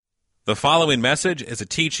The following message is a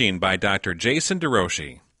teaching by Dr. Jason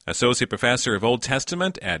DeRouchie, Associate Professor of Old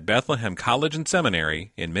Testament at Bethlehem College and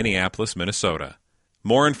Seminary in Minneapolis, Minnesota.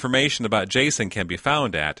 More information about Jason can be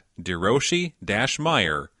found at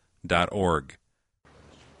derouchie-meyer.org.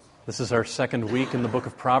 This is our second week in the book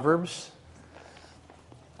of Proverbs.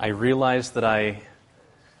 I realized that I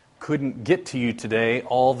couldn't get to you today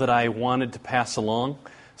all that I wanted to pass along,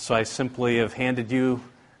 so I simply have handed you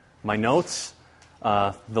my notes.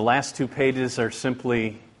 The last 2 pages are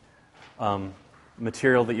simply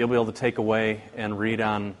material that you'll be able to take away and read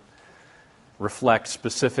on, reflect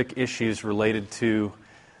specific issues related to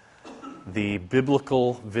the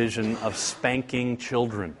biblical vision of spanking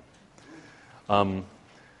children.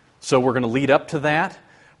 So we're going to lead up to that.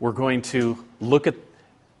 We're going to look at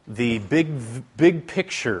the big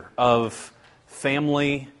picture of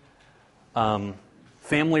family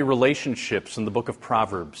relationships in the book of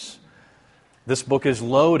Proverbs. This book is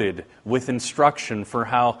loaded with instruction for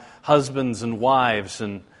how husbands and wives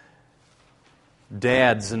and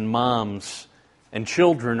dads and moms and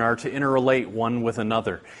children are to interrelate one with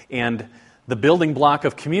another. And the building block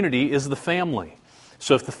of community is the family.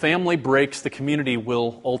 So if the family breaks, the community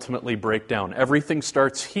will ultimately break down. Everything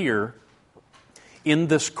starts here in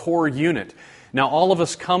this core unit. Now, all of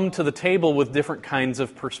us come to the table with different kinds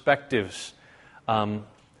of perspectives,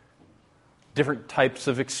 different types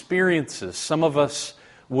of experiences. Some of us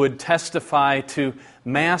would testify to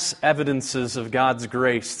mass evidences of God's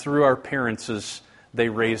grace through our parents as they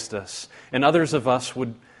raised us. And others of us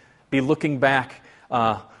would be looking back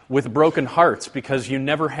with broken hearts because you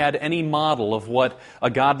never had any model of what a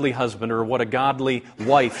godly husband or what a godly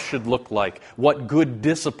wife should look like, what good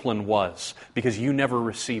discipline was, because you never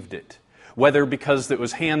received it. Whether because it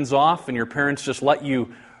was hands-off and your parents just let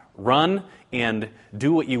you run and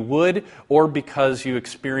do what you would, or because you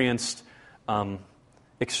experienced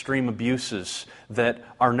extreme abuses that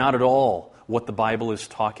are not at all what the Bible is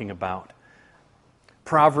talking about.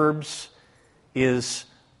 Proverbs is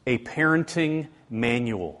a parenting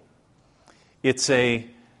manual. It's a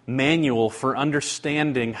manual for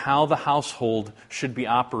understanding how the household should be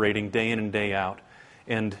operating day in and day out.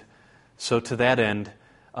 And so to that end,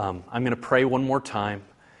 I'm going to pray one more time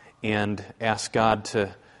and ask God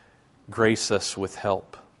to grace us with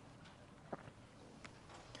help.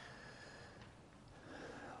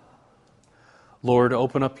 Lord,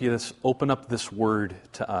 open up this word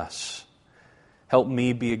to us. Help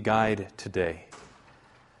me be a guide today.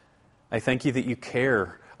 I thank you that you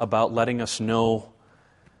care about letting us know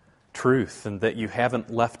truth and that you haven't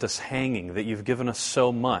left us hanging, that you've given us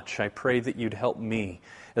so much. I pray that you'd help me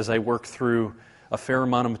as I work through a fair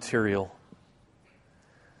amount of material,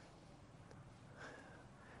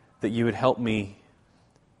 that you would help me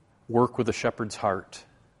work with a shepherd's heart.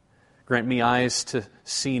 Grant me eyes to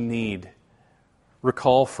see need.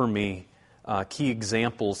 Recall for me key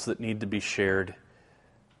examples that need to be shared.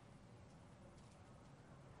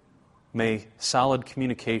 May solid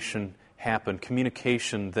communication happen,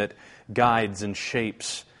 communication that guides and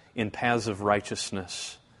shapes in paths of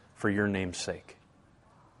righteousness for your name's sake.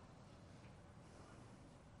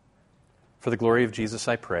 For the glory of Jesus,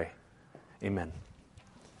 I pray. Amen.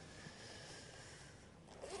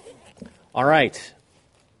 All right.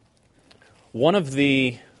 One of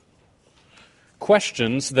the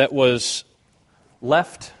questions that was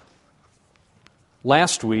left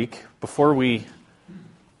last week, before we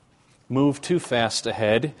moved too fast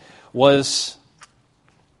ahead, was,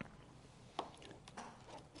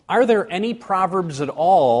 are there any proverbs at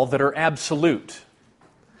all that are absolute?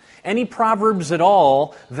 Any proverbs at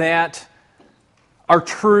all that are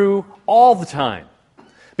true all the time?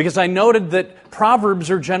 Because I noted that proverbs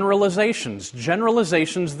are generalizations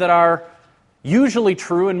that are usually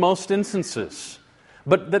true in most instances,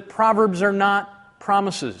 but that proverbs are not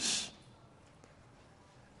promises.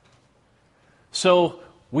 So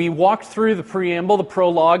we walked through the preamble, the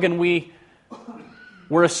prologue, and we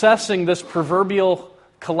were assessing this proverbial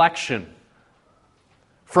collection.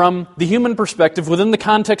 From the human perspective, within the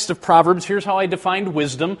context of Proverbs, here's how I defined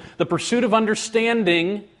wisdom: the pursuit of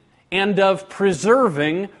understanding and of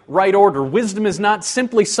preserving right order. Wisdom is not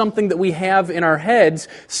simply something that we have in our heads.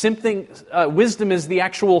 Wisdom is the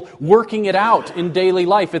actual working it out in daily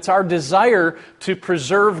life. It's our desire to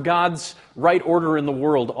preserve God's right order in the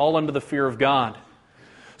world, all under the fear of God.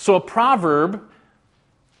 So a proverb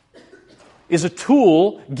is a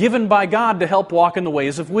tool given by God to help walk in the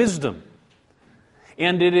ways of wisdom.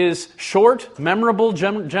 And it is short, memorable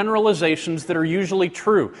generalizations that are usually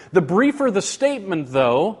true. The briefer the statement,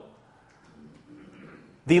 though,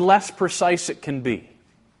 the less precise it can be.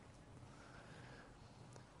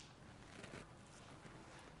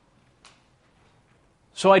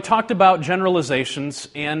 So I talked about generalizations,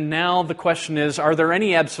 and now the question is, are there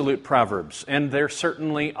any absolute proverbs? And there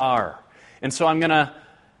certainly are. And so I'm going to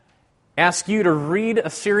ask you to read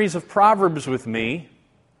a series of proverbs with me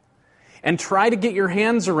and try to get your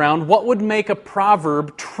hands around what would make a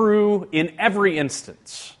proverb true in every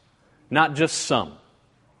instance, not just some.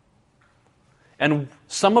 And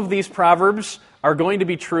some of these proverbs are going to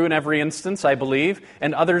be true in every instance, I believe,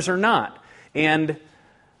 and others are not. And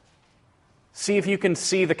see if you can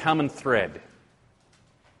see the common thread.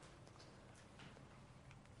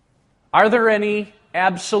 Are there any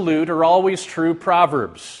absolute or always true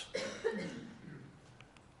proverbs?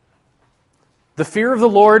 The fear of the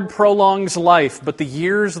Lord prolongs life, but the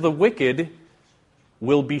years of the wicked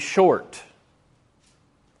will be short.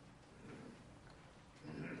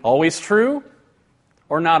 Always true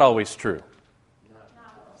or not always true?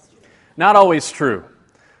 Not always true.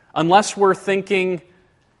 Unless we're thinking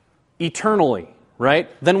eternally, right?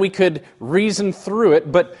 Then we could reason through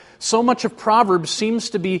it, but so much of Proverbs seems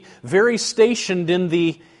to be very stationed in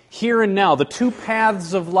the here and now, the two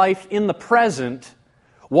paths of life in the present,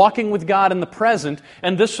 walking with God in the present,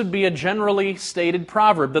 and this would be a generally stated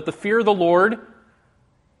proverb, that the fear of the Lord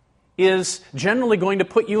is generally going to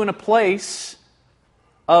put you in a place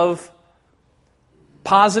of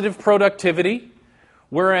positive productivity,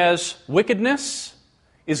 whereas wickedness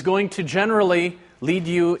is going to generally lead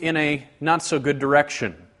you in a not-so-good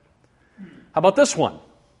direction. How about this one?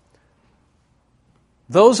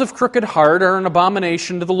 Those of crooked heart are an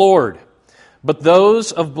abomination to the Lord, but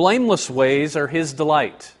those of blameless ways are His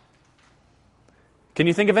delight. Can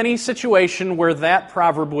you think of any situation where that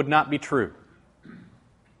proverb would not be true?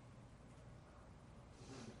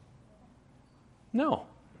 No.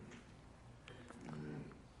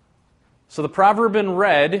 So the proverb in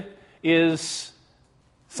red is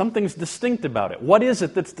something's distinct about it. What is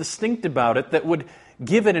it that's distinct about it that would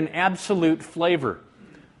give it an absolute flavor?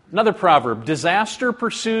 Another proverb, disaster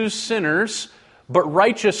pursues sinners, but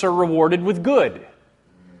righteous are rewarded with good.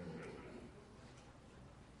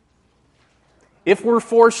 If we're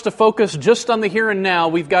forced to focus just on the here and now,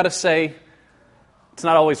 we've got to say, it's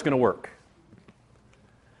not always going to work.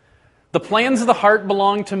 The plans of the heart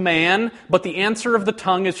belong to man, but the answer of the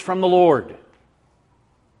tongue is from the Lord.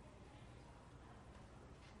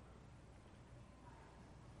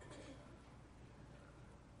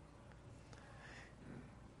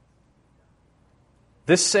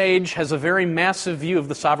 This sage has a very massive view of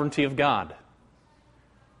the sovereignty of God.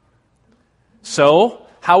 So,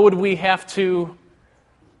 how would we have to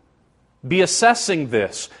be assessing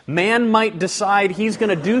this? Man might decide he's going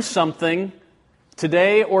to do something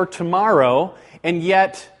today or tomorrow, and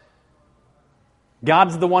yet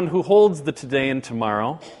God's the one who holds the today and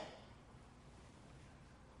tomorrow.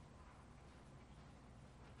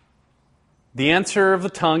 The answer of the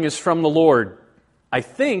tongue is from the Lord. I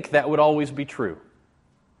think that would always be true.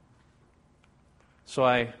 So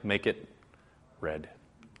I make it red.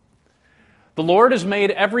 The Lord has made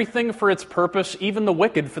everything for its purpose, even the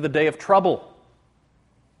wicked for the day of trouble.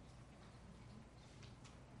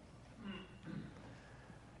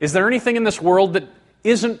 Is there anything in this world that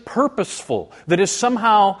isn't purposeful, that is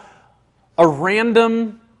somehow a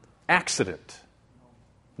random accident?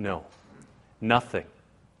 No, nothing.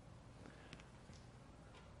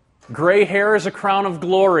 Gray hair is a crown of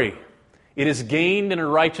glory. It is gained in a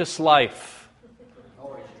righteous life.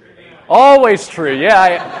 Always true.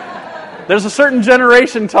 Yeah, there's a certain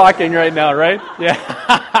generation talking right now, right?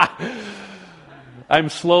 Yeah. I'm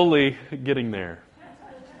slowly getting there.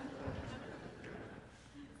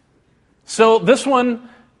 So this one,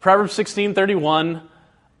 Proverbs 16:31,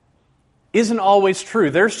 isn't always true.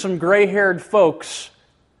 There's some gray-haired folks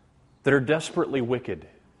that are desperately wicked.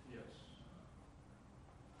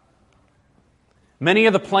 Many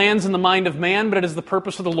are the plans in the mind of man, but it is the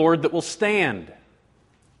purpose of the Lord that will stand.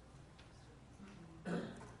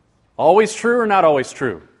 Always true or not always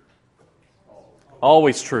true?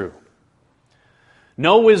 Always true.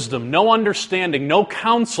 No wisdom, no understanding, no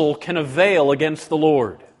counsel can avail against the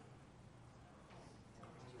Lord.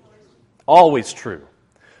 Always true.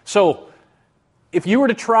 So, if you were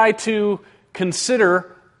to try to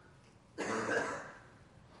consider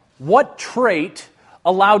what trait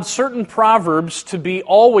allowed certain proverbs to be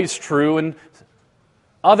always true and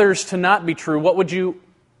others to not be true, what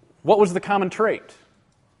was the common trait?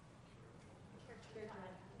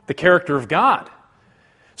 The character of God.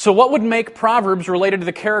 So what would make proverbs related to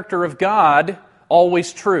the character of God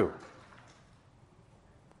always true?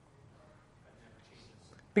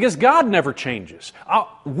 Because God never changes.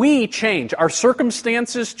 We change. Our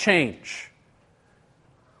circumstances change.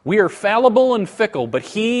 We are fallible and fickle, but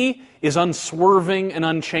He is unswerving and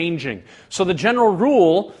unchanging. So the general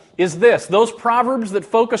rule is this: those proverbs that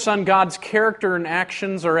focus on God's character and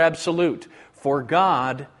actions are absolute, for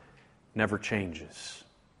God never changes.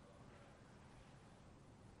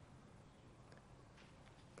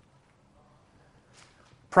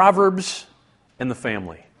 Proverbs and the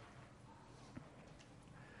family.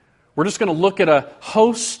 We're just going to look at a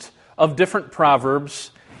host of different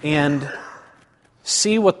proverbs and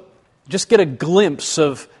just get a glimpse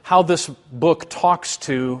of how this book talks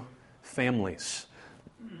to families.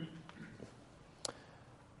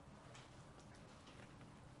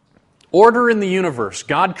 Order in the universe.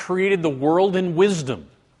 God created the world in wisdom.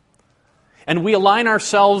 And we align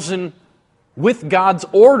ourselves with God's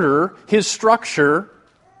order, His structure,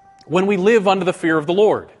 when we live under the fear of the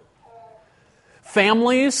Lord.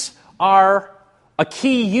 Families are a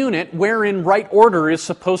key unit wherein right order is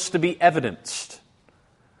supposed to be evidenced.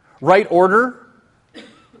 Right order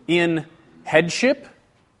in headship,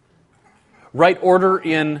 right order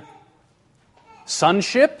in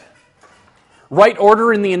sonship, right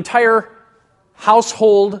order in the entire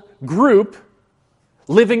household group,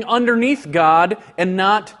 living underneath God and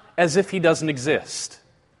not as if He doesn't exist.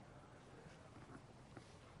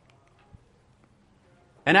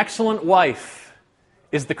 An excellent wife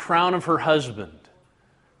is the crown of her husband,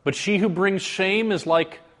 but she who brings shame is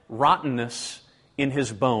like rottenness in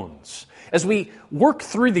his bones. As we work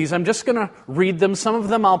through these, I'm just going to read them. Some of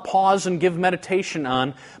them I'll pause and give meditation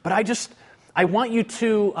on, but I want you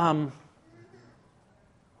to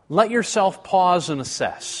let yourself pause and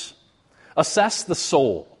assess. Assess the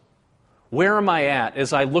soul. Where am I at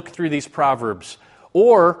as I look through these proverbs?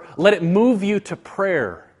 Or let it move you to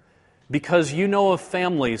prayer, because you know of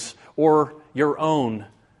families or your own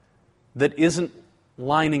that isn't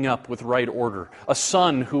lining up with right order. A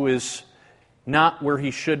son who is not where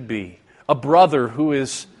he should be. A brother who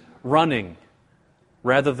is running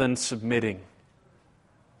rather than submitting.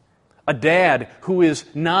 A dad who is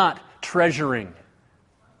not treasuring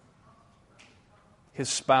his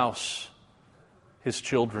spouse, his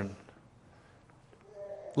children.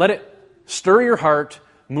 Let it stir your heart,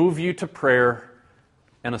 move you to prayer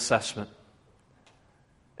and assessment.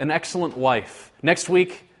 An excellent wife. Next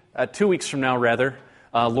week, 2 weeks from now rather,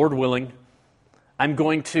 Lord willing, I'm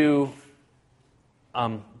going to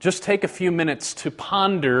just take a few minutes to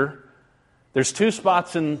ponder. There's 2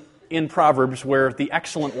 spots in Proverbs where the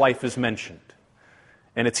excellent wife is mentioned.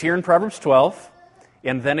 And it's here in Proverbs 12,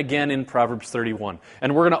 and then again in Proverbs 31.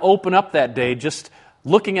 And we're going to open up that day just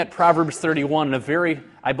looking at Proverbs 31 in a very,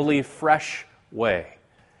 I believe, fresh way.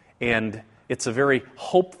 And it's a very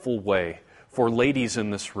hopeful way for ladies in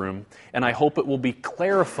this room, and I hope it will be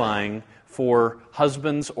clarifying for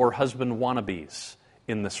husbands or husband wannabes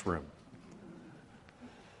in this room.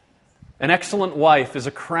 An excellent wife is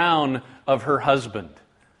a crown of her husband.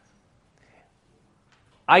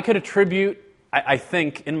 I could attribute, I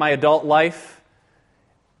think, in my adult life,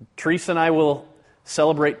 Teresa and I will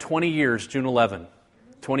celebrate 20 years, June 11,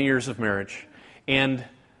 20 years of marriage. And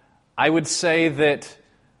I would say that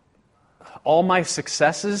all my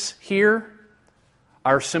successes here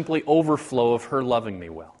are simply overflow of her loving me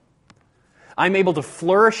well. I'm able to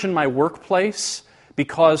flourish in my workplace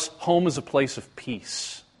because home is a place of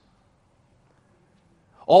peace.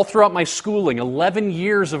 All throughout my schooling, 11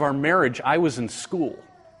 years of our marriage, I was in school.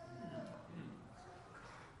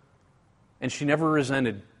 And she never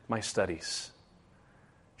resented my studies.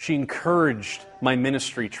 She encouraged my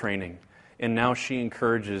ministry training, and now she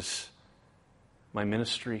encourages my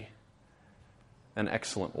ministry. An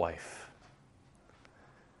excellent wife.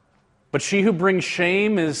 But she who brings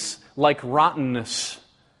shame is like rottenness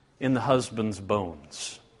in the husband's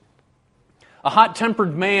bones. A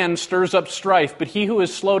hot-tempered man stirs up strife, but he who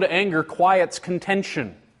is slow to anger quiets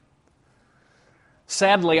contention.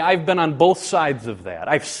 Sadly, I've been on both sides of that.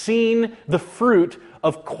 I've seen the fruit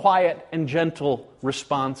of quiet and gentle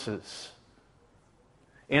responses.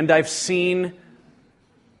 And I've seen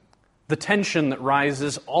the tension that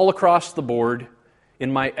rises all across the board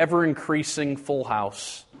in my ever-increasing full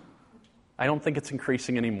house. I don't think it's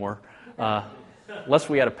increasing anymore, unless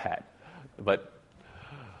we had a pet. But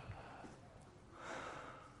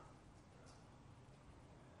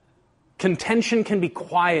contention can be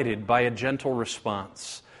quieted by a gentle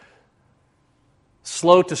response.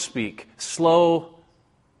 Slow to speak,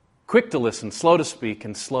 quick to listen, slow to speak,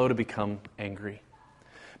 and slow to become angry.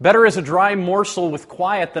 Better is a dry morsel with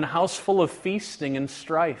quiet than a house full of feasting and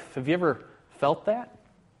strife. Have you ever felt that?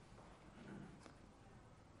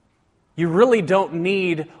 You really don't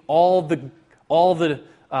need all the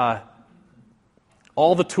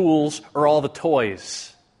tools or all the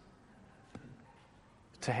toys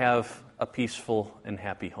to have a peaceful and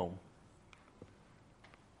happy home.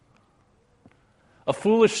 A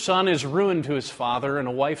foolish son is ruin to his father, and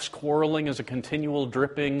a wife's quarreling is a continual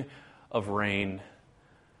dripping of rain.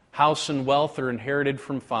 House and wealth are inherited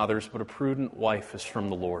from fathers, but a prudent wife is from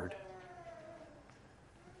the Lord.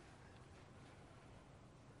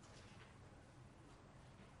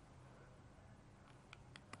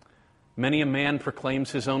 Many a man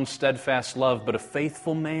proclaims his own steadfast love, but a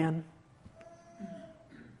faithful man,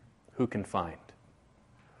 who can find?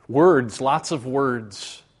 Words, lots of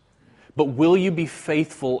words. But will you be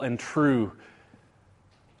faithful and true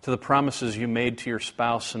to the promises you made to your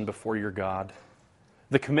spouse and before your God?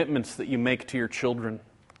 The commitments that you make to your children?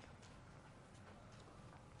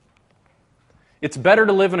 It's better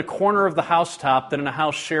to live in a corner of the housetop than in a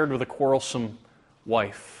house shared with a quarrelsome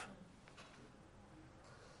wife.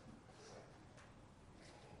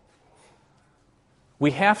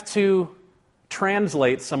 We have to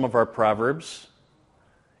translate some of our Proverbs.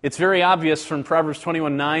 It's very obvious from Proverbs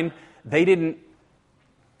 21:9, they didn't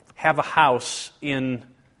have a house in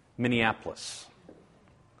Minneapolis.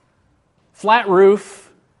 Flat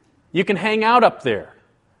roof, you can hang out up there.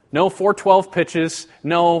 No 412 pitches,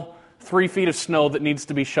 no 3 feet of snow that needs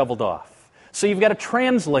to be shoveled off. So you've got to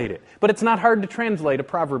translate it. But it's not hard to translate a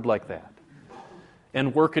proverb like that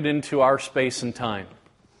and work it into our space and time.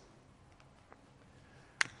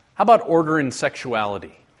 How about order in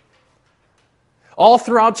sexuality? All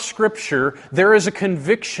throughout Scripture, there is a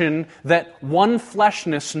conviction that one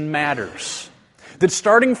fleshness matters. That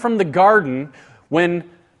starting from the garden, when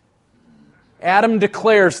Adam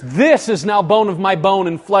declares, "This is now bone of my bone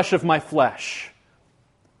and flesh of my flesh,"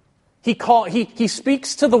 he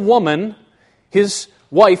speaks to the woman, his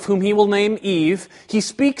wife, whom he will name Eve. He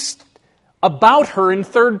speaks about her in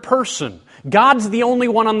third person. God's the only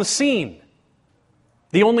one on the scene.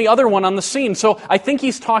 The only other one on the scene. So I think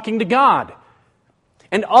he's talking to God.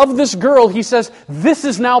 And of this girl, he says, "This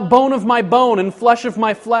is now bone of my bone and flesh of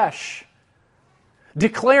my flesh."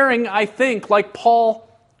 Declaring, I think, like Paul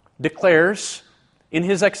declares in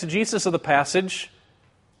his exegesis of the passage,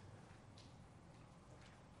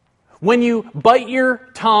 when you bite your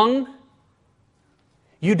tongue,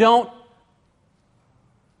 you don't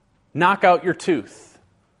knock out your tooth.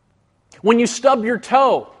 When you stub your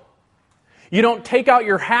toe, you don't take out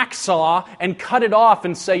your hacksaw and cut it off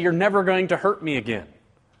and say, "You're never going to hurt me again."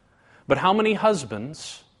 But how many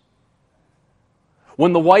husbands,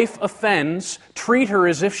 when the wife offends, treat her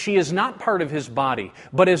as if she is not part of his body,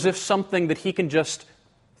 but as if something that he can just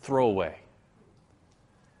throw away?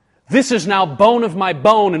 "This is now bone of my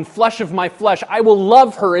bone and flesh of my flesh. I will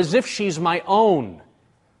love her as if she's my own."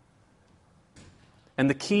 And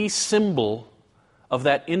the key symbol of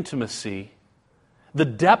that intimacy, the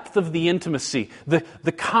depth of the intimacy,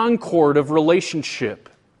 the concord of relationship,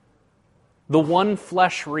 the one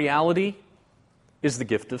flesh reality, is the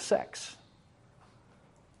gift of sex.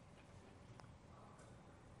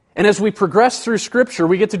 And as we progress through Scripture,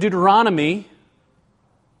 we get to Deuteronomy,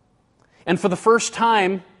 and for the first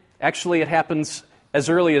time, actually it happens as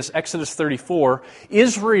early as Exodus 34,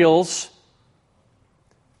 Israel's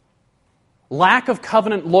lack of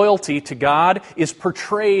covenant loyalty to God is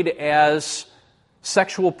portrayed as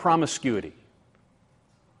sexual promiscuity.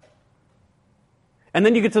 And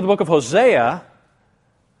then you get to the book of Hosea,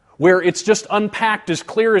 where it's just unpacked as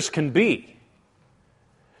clear as can be.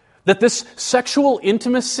 That this sexual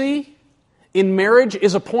intimacy in marriage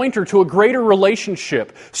is a pointer to a greater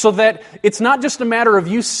relationship, so that it's not just a matter of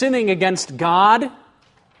you sinning against God.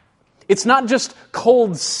 It's not just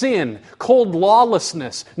cold sin, cold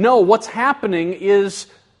lawlessness. No, what's happening is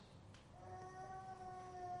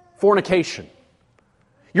fornication.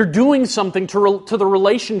 You're doing something to the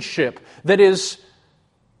relationship that is,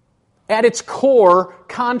 at its core,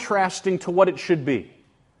 contrasting to what it should be.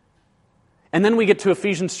 And then we get to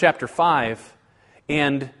Ephesians chapter 5,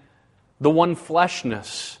 and the one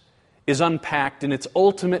fleshness is unpacked, and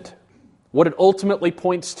what it ultimately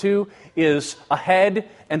points to is a head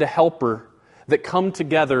and a helper that come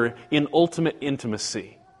together in ultimate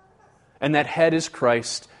intimacy. And that head is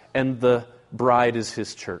Christ, and the bride is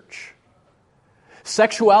His church.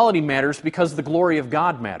 Sexuality matters because the glory of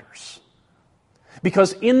God matters.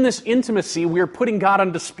 Because in this intimacy, we are putting God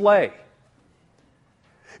on display.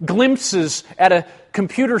 Glimpses at a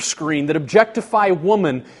computer screen that objectify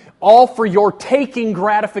woman, all for your taking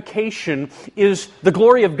gratification, is the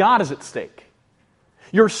glory of God is at stake.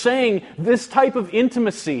 You're saying this type of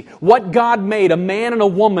intimacy, what God made a man and a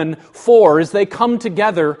woman for as they come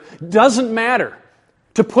together, doesn't matter,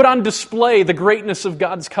 to put on display the greatness of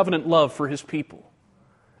God's covenant love for His people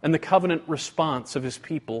and the covenant response of His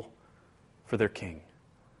people for their King.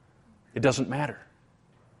 It doesn't matter.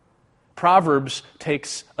 Proverbs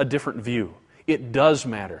takes a different view. It does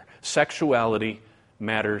matter. Sexuality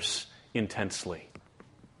matters intensely.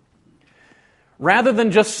 Rather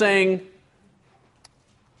than just saying,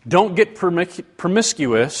 don't get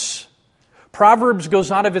promiscuous, Proverbs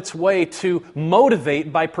goes out of its way to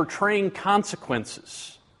motivate by portraying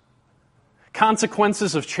consequences.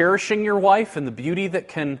 Consequences of cherishing your wife and the beauty that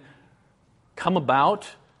can come about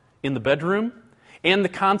in the bedroom, and the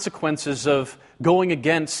consequences of going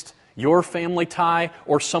against your family tie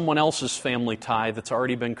or someone else's family tie that's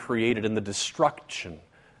already been created, and the destruction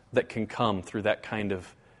that can come through that kind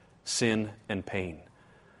of sin and pain.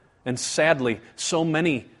 And sadly, so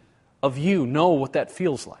many of you know what that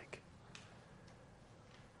feels like.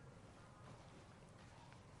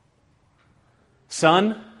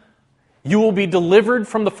 Son, you will be delivered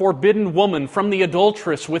from the forbidden woman, from the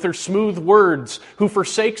adulteress with her smooth words, who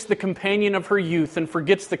forsakes the companion of her youth and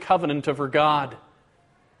forgets the covenant of her God.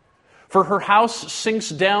 For her house sinks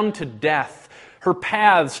down to death, her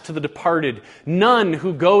paths to the departed. None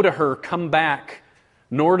who go to her come back,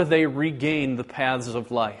 nor do they regain the paths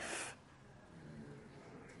of life.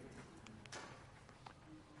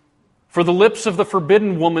 For the lips of the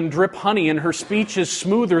forbidden woman drip honey, and her speech is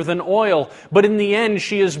smoother than oil. But in the end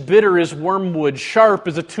she is bitter as wormwood, sharp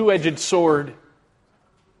as a two-edged sword.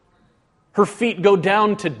 Her feet go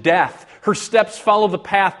down to death. Her steps follow the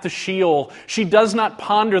path to Sheol. She does not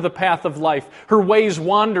ponder the path of life. Her ways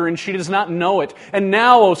wander, and she does not know it. And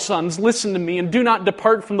now, O sons, listen to me, and do not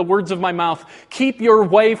depart from the words of my mouth. Keep your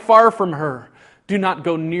way far from her. Do not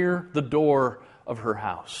go near the door of her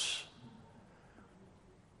house.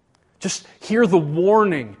 Just hear the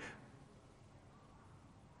warning.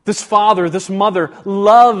 This father, this mother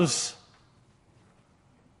loves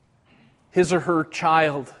his or her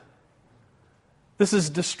child. This is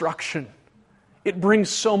destruction. It brings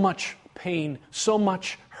so much pain, so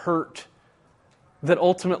much hurt, that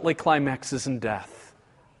ultimately climaxes in death.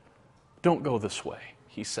 Don't go this way,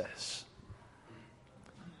 he says.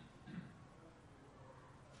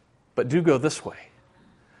 But do go this way.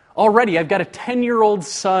 Already, I've got a 10-year-old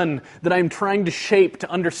son that I'm trying to shape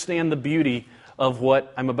to understand the beauty of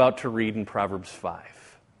what I'm about to read in Proverbs 5.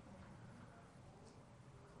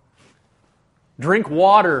 Drink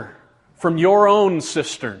water from your own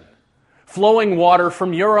cistern, flowing water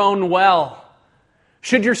from your own well.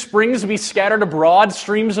 Should your springs be scattered abroad,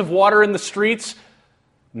 streams of water in the streets?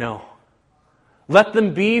 No. Let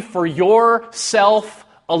them be for yourself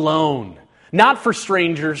alone, not for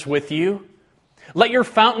strangers with you. Let your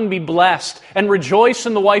fountain be blessed, and rejoice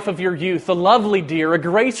in the wife of your youth, a lovely deer, a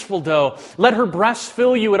graceful doe. Let her breasts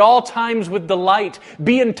fill you at all times with delight.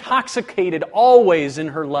 Be intoxicated always in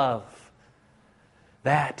her love.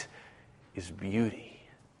 That is beauty.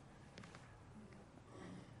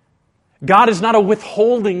 God is not a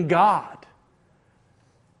withholding God.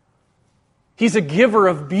 He's a giver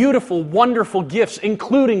of beautiful, wonderful gifts,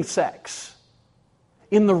 including sex,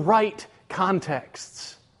 in the right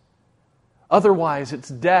contexts. Otherwise, it's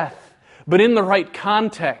death. But in the right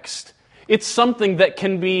context, it's something that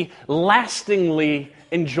can be lastingly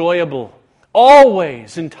enjoyable,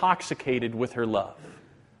 always intoxicated with her love.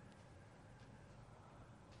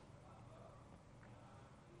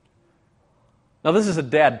 Now, this is a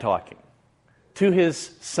dad talking to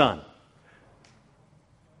his son.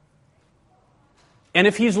 And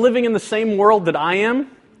if he's living in the same world that I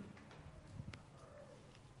am,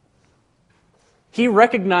 he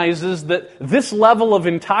recognizes that this level of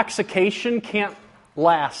intoxication can't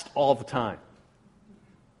last all the time.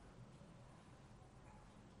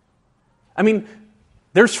 I mean,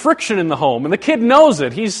 there's friction in the home, and the kid knows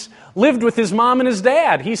it. He's lived with his mom and his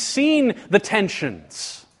dad. He's seen the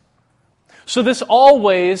tensions. So this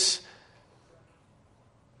always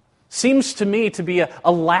seems to me to be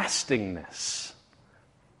a lastingness.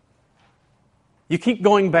 You keep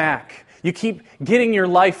going back. You keep getting your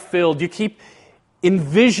life filled. You keep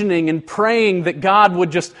envisioning and praying that God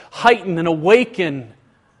would just heighten and awaken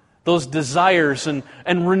those desires and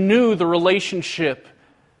renew the relationship.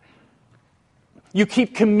 You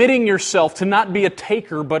keep committing yourself to not be a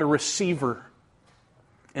taker but a receiver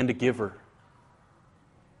and a giver.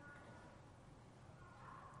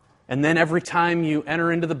 And then every time you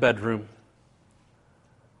enter into the bedroom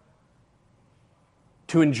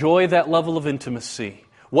to enjoy that level of intimacy,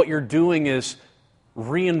 what you're doing is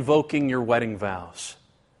re-invoking your wedding vows,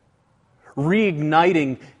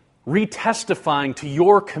 reigniting, retestifying to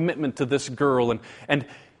your commitment to this girl and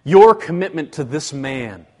your commitment to this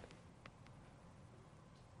man.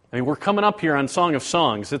 I mean, we're coming up here on Song of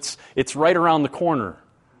Songs. It's right around the corner.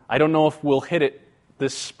 I don't know if we'll hit it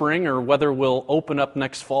this spring or whether we'll open up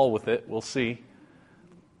next fall with it. We'll see.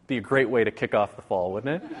 Be a great way to kick off the fall,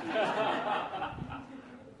 wouldn't it?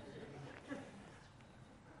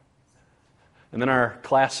 And then our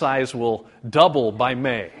class size will double by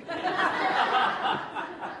May.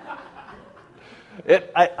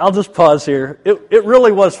 I'll just pause here. It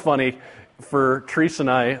really was funny for Teresa and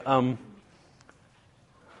I.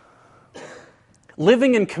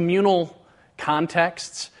 Living in communal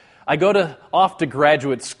contexts, I go off to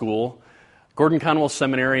graduate school, Gordon Conwell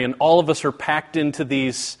Seminary, and all of us are packed into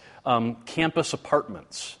these campus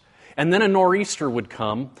apartments. And then a nor'easter would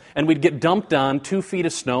come, and we'd get dumped on 2 feet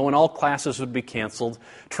of snow, and all classes would be canceled.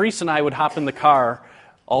 Teresa and I would hop in the car,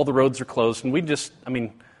 all the roads are closed, and we'd just,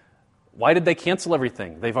 why did they cancel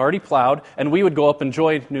everything? They've already plowed, and we would go up and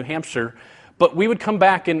enjoy New Hampshire. But we would come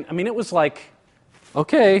back, and it was like,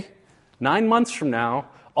 okay, 9 months from now,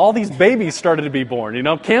 all these babies started to be born.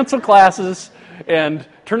 Cancel classes and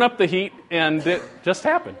turn up the heat, and it just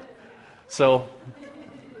happened. So,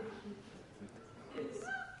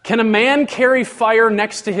 can a man carry fire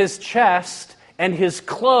next to his chest and his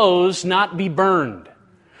clothes not be burned?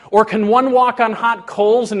 Or can one walk on hot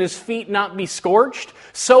coals and his feet not be scorched?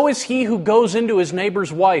 So is he who goes into his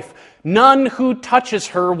neighbor's wife. None who touches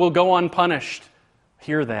her will go unpunished.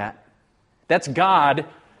 Hear that. That's God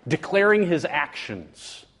declaring His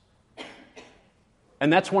actions.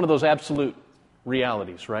 And that's one of those absolute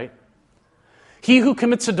realities, right? He who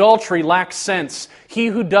commits adultery lacks sense. He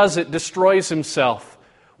who does it destroys himself.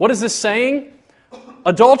 What is this saying?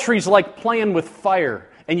 Adultery is like playing with fire,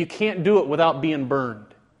 and you can't do it without being burned.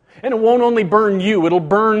 And it won't only burn you, it'll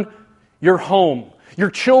burn your home. Your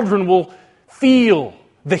children will feel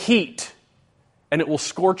the heat, and it will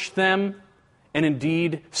scorch them and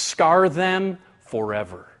indeed scar them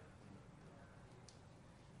forever.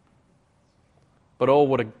 But oh,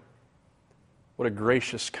 what a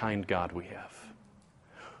gracious, kind God we have.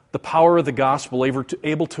 The power of the gospel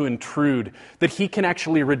able to intrude, that He can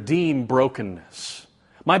actually redeem brokenness.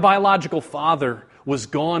 My biological father was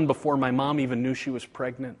gone before my mom even knew she was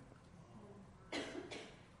pregnant.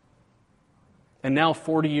 And now,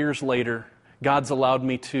 40 years later, God's allowed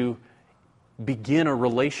me to begin a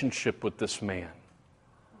relationship with this man.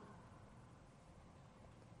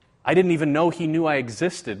 I didn't even know he knew I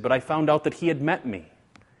existed, but I found out that he had met me.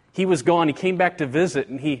 He was gone. He came back to visit,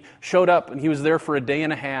 and he showed up, and he was there for a day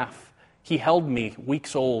and a half. He held me,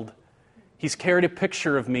 weeks old. He's carried a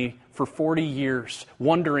picture of me for 40 years,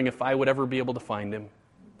 wondering if I would ever be able to find him.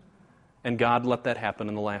 And God let that happen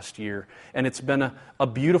in the last year. And it's been a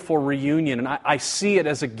beautiful reunion, and I see it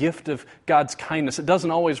as a gift of God's kindness. It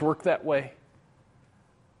doesn't always work that way,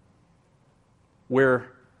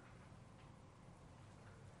 where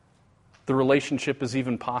the relationship is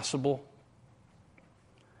even possible.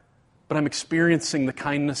 But I'm experiencing the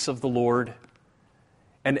kindness of the Lord.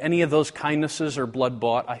 And any of those kindnesses are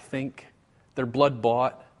blood-bought, I think. They're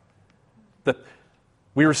blood-bought. That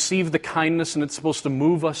we receive the kindness, and it's supposed to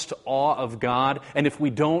move us to awe of God. And if we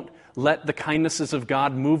don't let the kindnesses of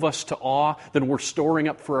God move us to awe, then we're storing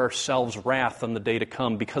up for ourselves wrath on the day to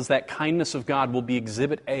come, because that kindness of God will be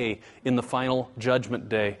Exhibit A in the final judgment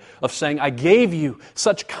day of saying, I gave you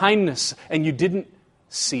such kindness, and you didn't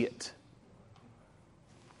see it.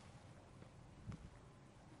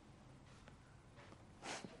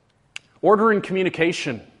 Order and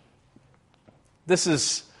communication. This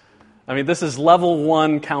is level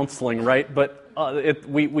 1 counseling, right? But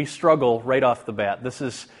we struggle right off the bat. This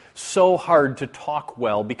is so hard to talk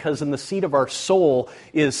well, because in the seat of our soul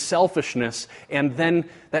is selfishness, and then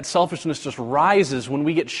that selfishness just rises when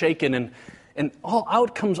we get shaken, and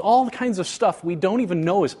out comes all kinds of stuff we don't even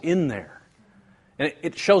know is in there. And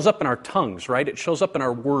it shows up in our tongues, right? It shows up in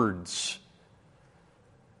our words.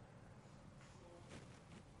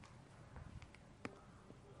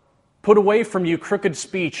 Put away from you crooked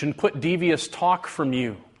speech, and put devious talk from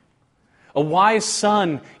you. A wise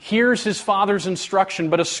son hears his father's instruction,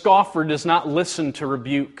 but a scoffer does not listen to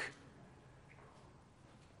rebuke.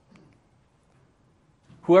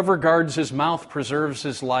 Whoever guards his mouth preserves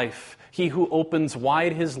his life. He who opens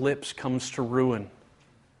wide his lips comes to ruin.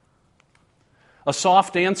 A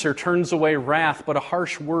soft answer turns away wrath, but a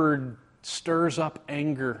harsh word stirs up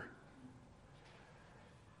anger.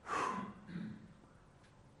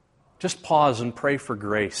 Just pause and pray for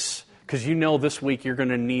grace, because you know this week you're going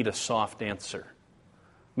to need a soft answer.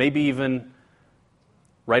 Maybe even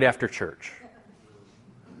right after church.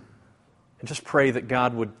 And just pray that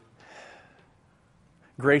God would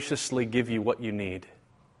graciously give you what you need.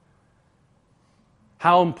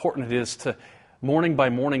 How important it is to, morning by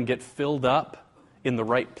morning, get filled up in the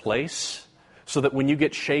right place, so that when you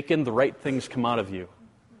get shaken, the right things come out of you.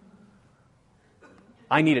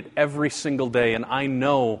 I need it every single day, and I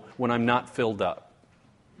know when I'm not filled up.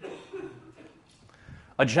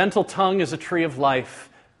 A gentle tongue is a tree of life,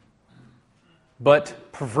 but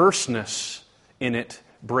perverseness in it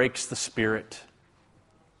breaks the spirit.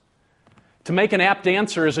 To make an apt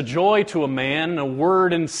answer is a joy to a man, a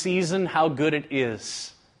word in season, how good it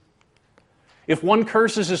is. If one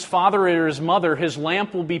curses his father or his mother, his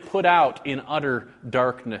lamp will be put out in utter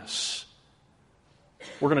darkness.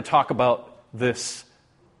 We're going to talk about this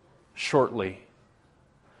shortly.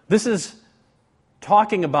 This is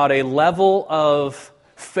talking about a level of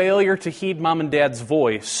failure to heed mom and dad's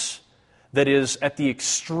voice that is at the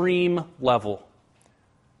extreme level.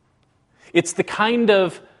 It's the kind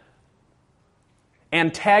of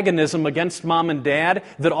antagonism against mom and dad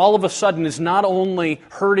that all of a sudden is not only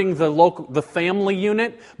hurting the family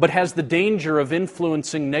unit, but has the danger of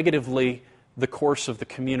influencing negatively the course of the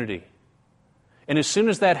community. And as soon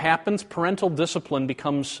as that happens, parental discipline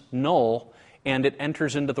becomes null and it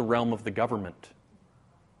enters into the realm of the government.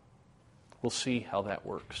 We'll see how that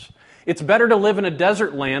works. It's better to live in a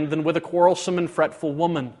desert land than with a quarrelsome and fretful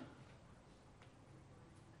woman.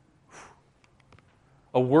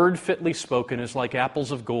 A word fitly spoken is like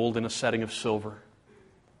apples of gold in a setting of silver.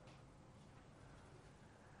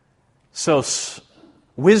 So,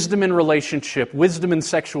 wisdom in relationship, wisdom in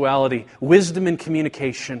sexuality, wisdom in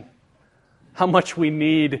communication. How much we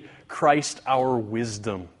need Christ, our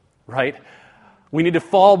wisdom, right? We need to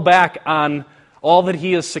fall back on all that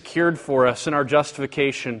He has secured for us in our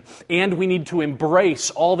justification, and we need to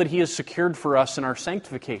embrace all that He has secured for us in our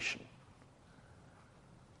sanctification.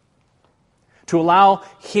 To allow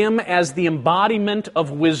Him as the embodiment of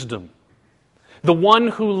wisdom, the one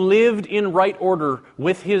who lived in right order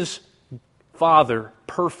with His Father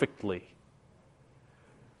perfectly.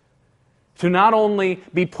 To not only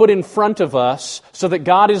be put in front of us so that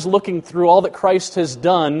God is looking through all that Christ has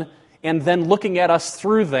done and then looking at us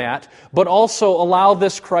through that, but also allow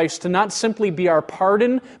this Christ to not simply be our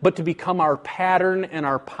pardon, but to become our pattern and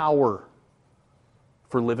our power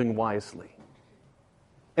for living wisely.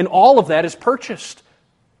 And all of that is purchased.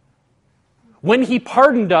 When He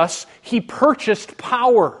pardoned us, He purchased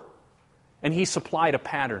power, and He supplied a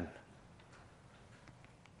pattern.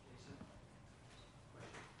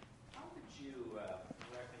 How would you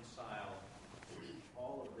reconcile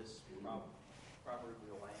all of this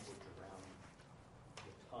proverbial language around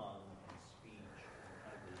the tongue and speech and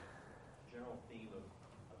kind of the general theme of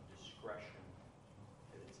discretion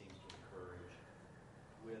that it seems to encourage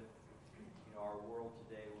with our world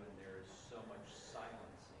today when there is so much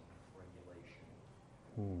silencing regulation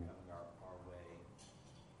coming our way,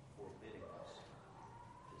 forbidding us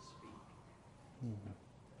to speak?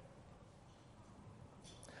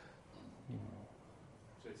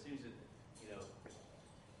 So it seems that,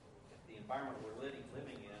 the environment we're living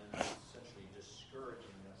in is essentially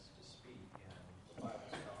discouraging us to speak, and the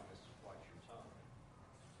Bible's telling us to watch your tongue.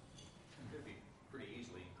 You could be pretty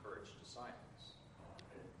easily encouraged to silence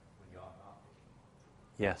when you ought not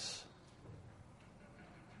be. Yes.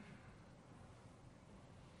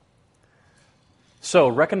 So,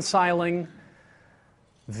 reconciling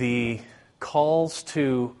the calls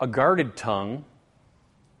to a guarded tongue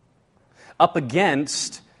up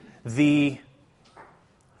against the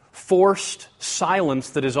forced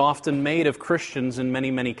silence that is often made of Christians in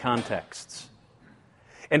many, many contexts.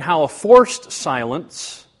 And how a forced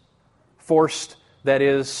silence, that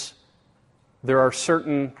is, there are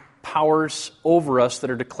certain powers over us that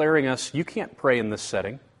are declaring us, you can't pray in this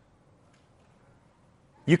setting.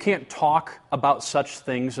 You can't talk about such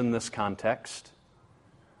things in this context.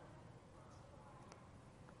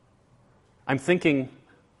 I'm thinking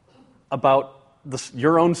about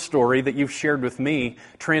your own story that you've shared with me,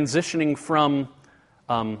 transitioning from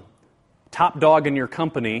top dog in your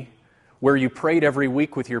company, where you prayed every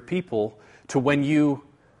week with your people, to when you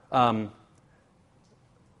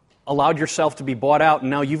allowed yourself to be bought out, and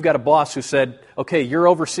now you've got a boss who said, okay, you're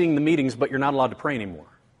overseeing the meetings, but you're not allowed to pray anymore.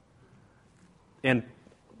 And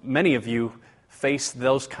many of you face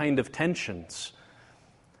those kind of tensions.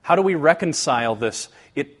 How do we reconcile this?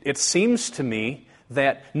 It seems to me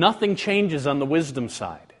that nothing changes on the wisdom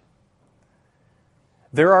side.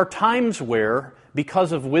 There are times where,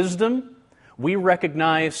 because of wisdom, we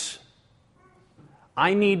recognize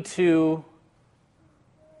I need to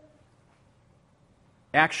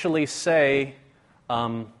actually say,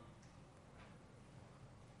 I'm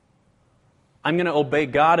going to obey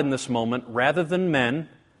God in this moment rather than men,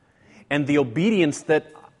 and the obedience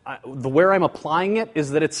that where I'm applying it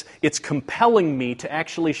is that it's compelling me to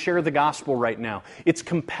actually share the gospel right now. It's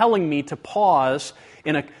compelling me to pause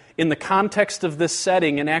in the context of this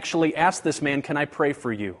setting and actually ask this man, can I pray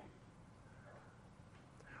for you?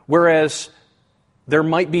 Whereas there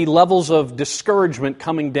might be levels of discouragement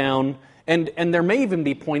coming down, and there may even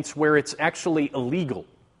be points where it's actually illegal.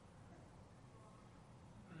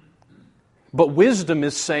 But wisdom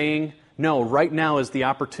is saying, no, right now is the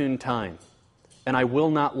opportune time. And I will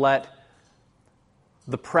not let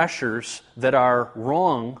the pressures that are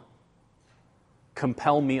wrong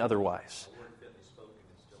compel me otherwise. A word fitly spoken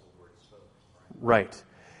is still a word spoken, Right.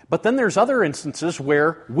 But then there's other instances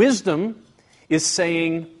where wisdom is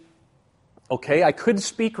saying, okay, I could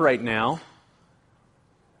speak right now,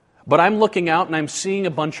 but I'm looking out and I'm seeing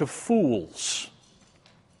a bunch of fools.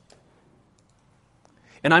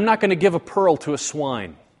 And I'm not going to give a pearl to a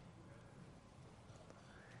swine.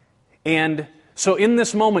 And so in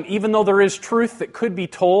this moment, even though there is truth that could be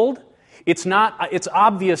told, it's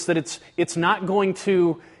obvious that it's not going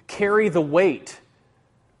to carry the weight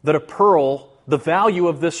that a pearl, the value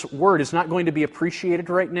of this word, is not going to be appreciated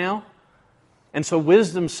right now. And so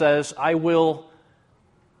wisdom says, I will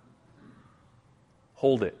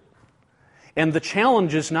hold it. And the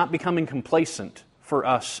challenge is not becoming complacent for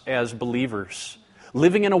us as believers.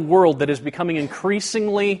 Living in a world that is becoming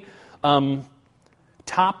increasingly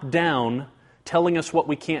top-down, telling us what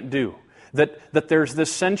we can't do. That there's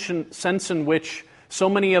this sense in which so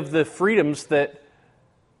many of the freedoms that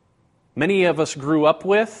many of us grew up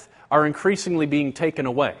with are increasingly being taken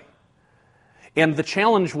away. And the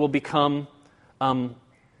challenge will become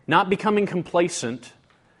not becoming complacent,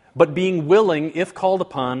 but being willing, if called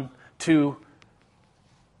upon, to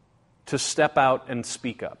step out and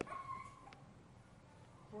speak up.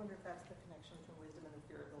 I wonder if that's the connection between wisdom and the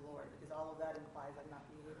fear of the Lord, because all of that implies I'm not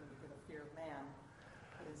behaving because of fear of man,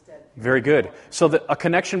 but instead... Very good. So a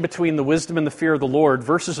connection between the wisdom and the fear of the Lord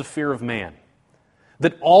versus a fear of man.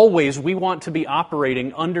 That always we want to be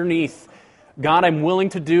operating underneath, God, I'm willing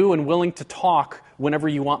to do and willing to talk whenever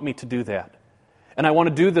you want me to do that. And I want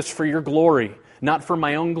to do this for your glory, not for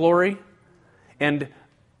my own glory. And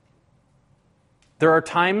there are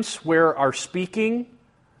times where our speaking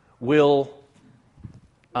will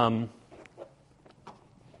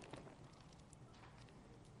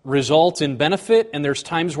result in benefit, and there's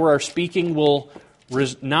times where our speaking will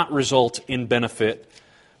not result in benefit.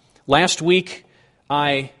 Last week,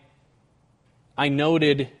 I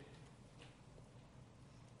noted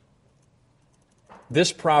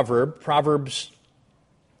this proverb, Proverbs.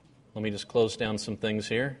 Let me just close down some things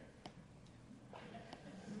here.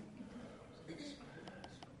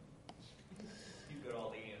 You've got all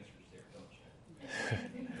the answers there, don't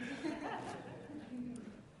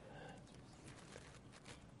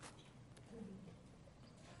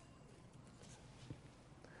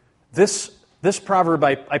you? This proverb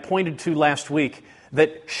I pointed to last week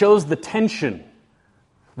that shows the tension,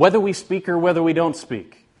 whether we speak or whether we don't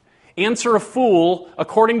speak. Answer a fool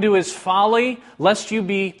according to his folly, lest you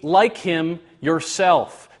be like him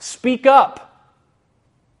yourself. Speak up.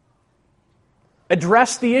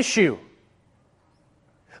 Address the issue.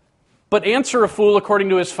 But answer a fool according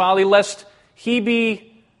to his folly, lest he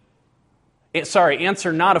be...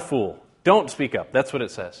 answer not a fool. Don't speak up. That's what it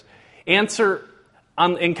says.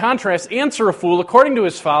 In contrast, answer a fool according to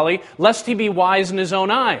his folly, lest he be wise in his own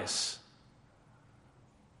eyes.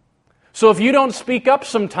 So if you don't speak up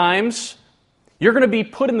sometimes, you're going to be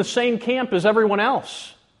put in the same camp as everyone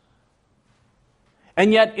else.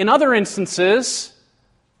 And yet, in other instances,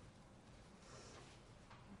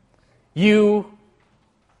 you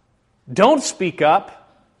don't speak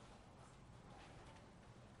up.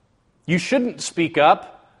 You shouldn't speak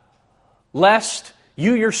up, lest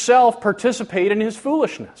you yourself participate in his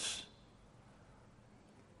foolishness.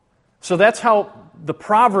 So that's how the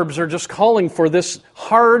Proverbs are just calling for this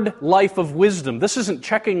hard life of wisdom. This isn't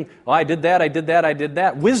checking, oh, I did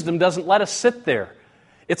that. Wisdom doesn't let us sit there.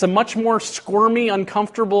 It's a much more squirmy,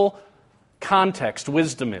 uncomfortable context,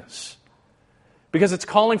 wisdom is. Because it's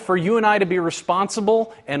calling for you and I to be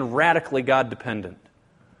responsible and radically God-dependent.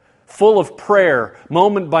 Full of prayer,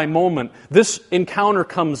 moment by moment. This encounter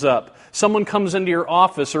comes up. Someone comes into your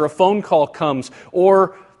office, or a phone call comes,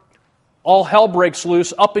 or all hell breaks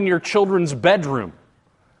loose up in your children's bedroom.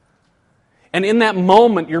 And in that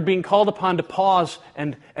moment, you're being called upon to pause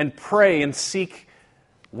and pray and seek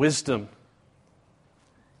wisdom.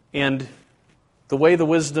 And the way the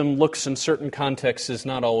wisdom looks in certain contexts is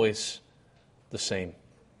not always the same.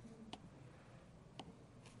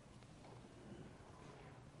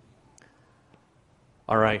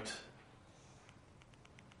 All right.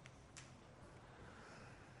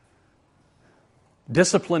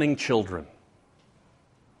 disciplining children.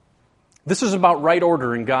 This is about right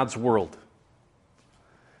order in God's world.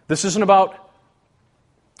 This isn't about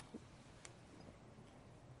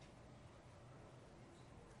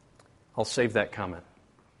I'll save that comment.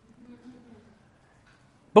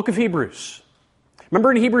 Book of Hebrews.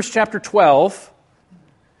 Remember in Hebrews chapter 12,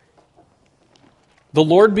 the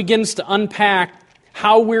Lord begins to unpack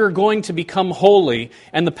how we're going to become holy,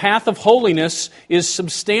 and the path of holiness is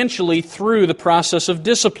substantially through the process of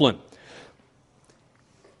discipline.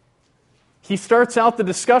 He starts out the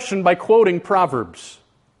discussion by quoting Proverbs,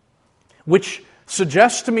 which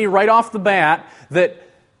suggests to me right off the bat that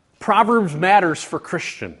Proverbs matters for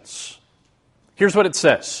Christians. Here's what it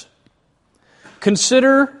says. Here's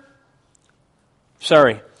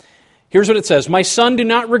what it says. My son, do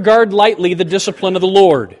not regard lightly the discipline of the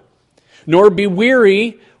Lord, nor be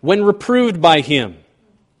weary when reproved by him.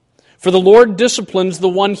 For the Lord disciplines the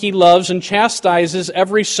one he loves and chastises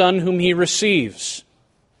every son whom he receives.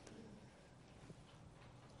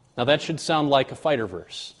 Now that should sound like a fighter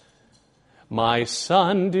verse. My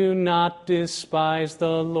son, do not despise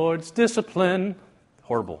the Lord's discipline.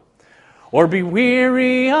 Horrible. Or be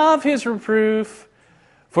weary of his reproof,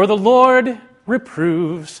 for the Lord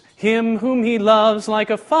reproves him whom he loves, like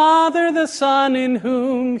a father the son in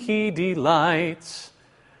whom he delights.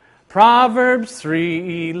 Proverbs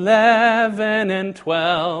 3:11 and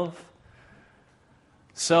 12.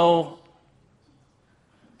 So,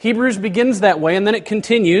 Hebrews begins that way, and then it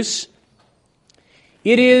continues.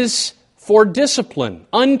 It is for discipline,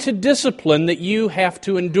 unto discipline, that you have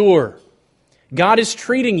to endure. God is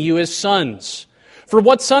treating you as sons. For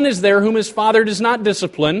what son is there whom his father does not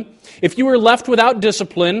discipline? If you are left without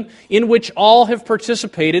discipline, in which all have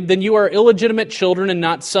participated, then you are illegitimate children and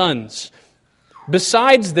not sons.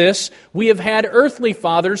 Besides this, we have had earthly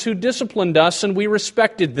fathers who disciplined us, and we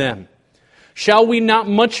respected them. Shall we not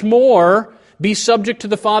much more be subject to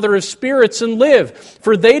the Father of spirits and live?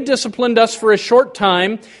 For they disciplined us for a short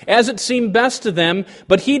time, as it seemed best to them,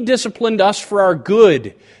 but He disciplined us for our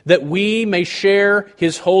good, that we may share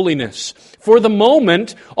His holiness. For the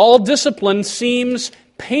moment, all discipline seems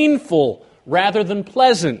painful rather than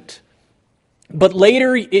pleasant, but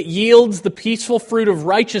later it yields the peaceful fruit of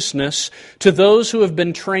righteousness to those who have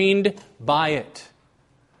been trained by it.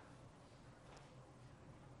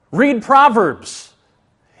 Read Proverbs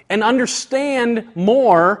and understand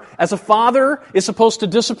more. As a father is supposed to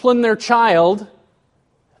discipline their child,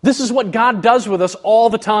 this is what God does with us all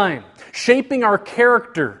the time, shaping our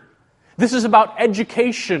character. This is about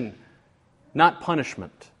education, not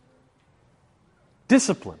punishment.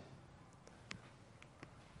 Discipline.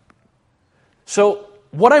 So,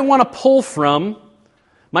 what I want to pull from,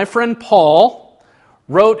 my friend Paul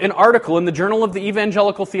wrote an article in the Journal of the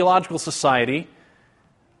Evangelical Theological Society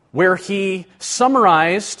where he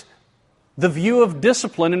summarized the view of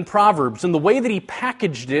discipline in Proverbs, and the way that he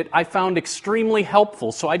packaged it I found extremely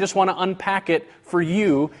helpful, so I just want to unpack it for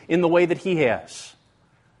you in the way that he has.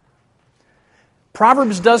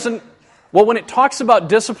 Proverbs doesn't, well, when it talks about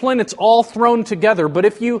discipline, it's all thrown together, but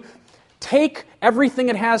if you take everything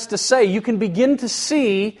it has to say, you can begin to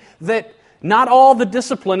see that not all the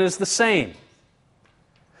discipline is the same.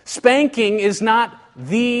 Spanking is not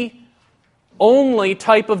the only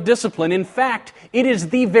type of discipline. In fact, it is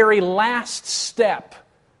the very last step.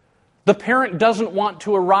 The parent doesn't want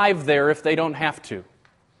to arrive there if they don't have to.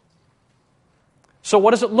 So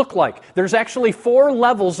what does it look like? There's actually 4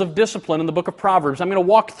 levels of discipline in the book of Proverbs. I'm going to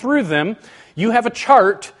walk through them. You have a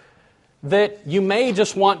chart that you may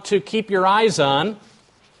just want to keep your eyes on.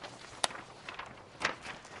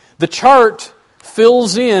 The chart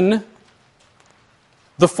fills in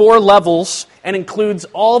the 4 levels and includes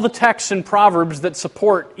all the texts in Proverbs that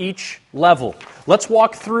support each level. Let's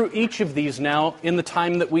walk through each of these now in the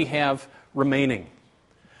time that we have remaining.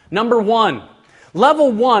 Number 1.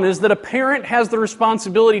 Level 1 is that a parent has the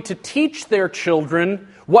responsibility to teach their children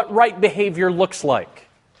what right behavior looks like.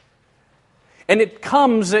 And it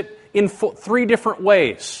comes in 3 different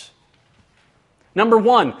ways. Number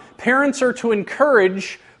 1, parents are to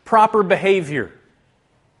encourage proper behavior.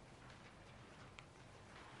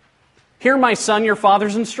 Hear, my son, your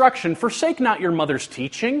father's instruction. Forsake not your mother's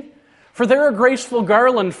teaching, for they're a graceful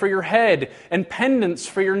garland for your head and pendants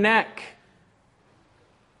for your neck.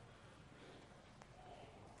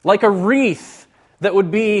 Like a wreath that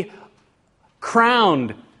would be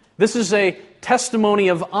crowned. This is a testimony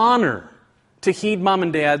of honor to heed mom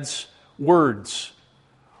and dad's words.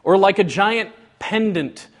 Or like a giant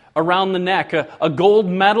pendant around the neck, a gold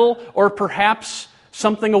medal, or perhaps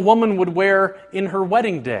something a woman would wear in her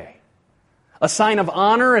wedding day. A sign of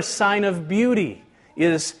honor, a sign of beauty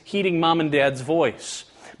is heeding mom and dad's voice.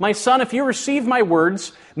 My son, if you receive my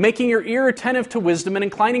words, making your ear attentive to wisdom and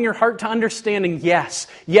inclining your heart to understanding, yes,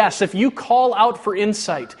 if you call out for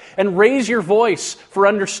insight and raise your voice for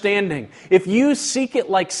understanding, if you seek it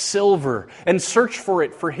like silver and search for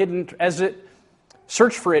it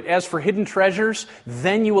as for hidden treasures,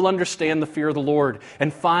 then you will understand the fear of the Lord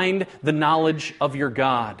and find the knowledge of your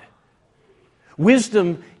God.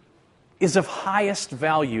 Wisdom is of highest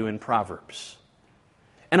value in Proverbs.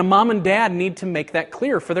 And a mom and dad need to make that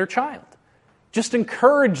clear for their child. Just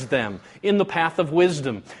encourage them in the path of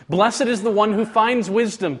wisdom. Blessed is the one who finds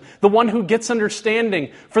wisdom, the one who gets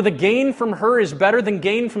understanding. For the gain from her is better than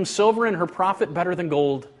gain from silver, and her profit better than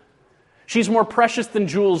gold. She's more precious than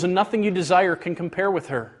jewels, and nothing you desire can compare with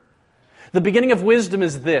her. The beginning of wisdom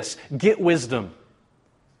is this: get wisdom.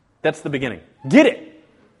 That's the beginning. Get it.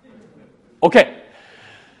 Okay.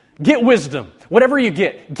 Get wisdom. Whatever you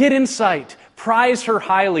get insight. Prize her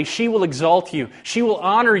highly. She will exalt you. She will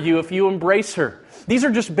honor you if you embrace her. These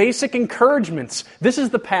are just basic encouragements. This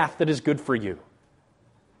is the path that is good for you.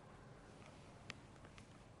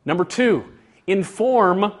 Number 2,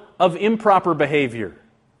 inform of improper behavior.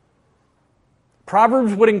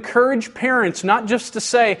 Proverbs would encourage parents not just to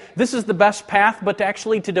say, this is the best path, but to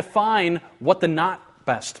actually to define what the not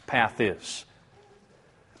best path is.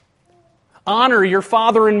 Honor your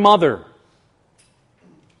father and mother.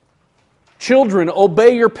 Children,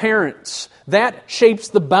 obey your parents. That shapes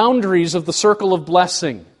the boundaries of the circle of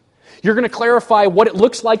blessing. You're going to clarify what it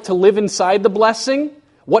looks like to live inside the blessing,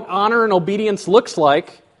 what honor and obedience looks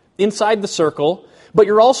like inside the circle, but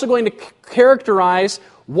you're also going to characterize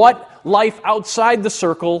what life outside the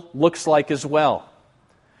circle looks like as well.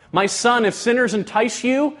 My son, if sinners entice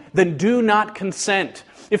you, then do not consent.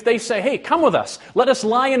 If they say, hey, come with us, let us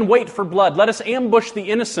lie in wait for blood, let us ambush the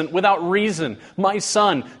innocent without reason, my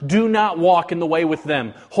son, do not walk in the way with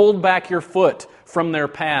them. Hold back your foot from their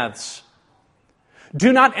paths.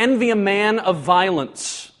 Do not envy a man of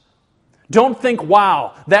violence. Don't think,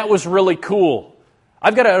 wow, that was really cool.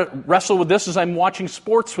 I've got to wrestle with this as I'm watching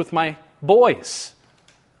sports with my boys.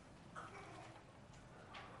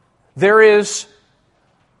 There is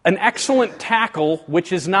an excellent tackle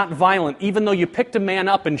which is not violent, even though you picked a man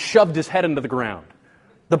up and shoved his head into the ground.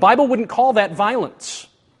 The Bible wouldn't call that violence.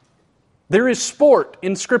 There is sport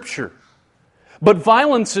in Scripture. But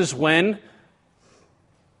violence is when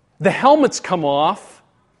the helmets come off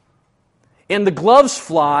and the gloves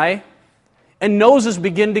fly and noses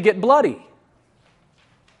begin to get bloody.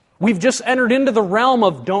 We've just entered into the realm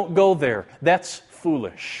of don't go there. That's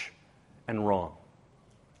foolish and wrong.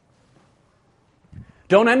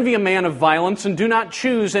 Don't envy a man of violence, and do not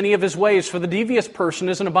choose any of his ways, for the devious person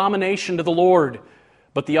is an abomination to the Lord,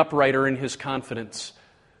 but the upright are in his confidence.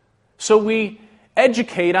 So we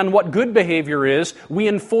educate on what good behavior is, we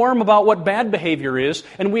inform about what bad behavior is,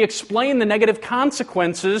 and we explain the negative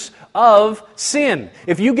consequences of sin.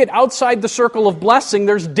 If you get outside the circle of blessing,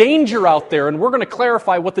 there's danger out there, and we're going to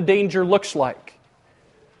clarify what the danger looks like.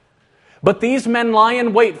 But these men lie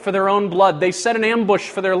in wait for their own blood. They set an ambush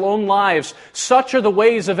for their own lives. Such are the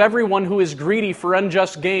ways of everyone who is greedy for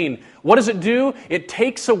unjust gain. What does it do? It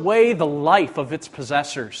takes away the life of its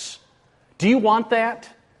possessors. Do you want that?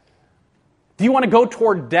 Do you want to go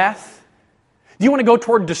toward death? Do you want to go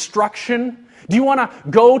toward destruction? Do you want to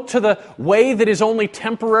go to the way that is only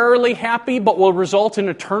temporarily happy but will result in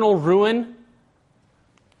eternal ruin?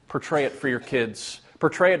 Portray it for your kids.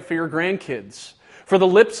 Portray it for your grandkids. For the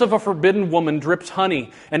lips of a forbidden woman drips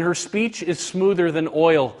honey, and her speech is smoother than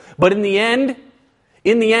oil. But in the end,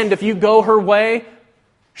 if you go her way,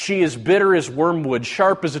 she is bitter as wormwood,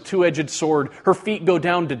 sharp as a two-edged sword. Her feet go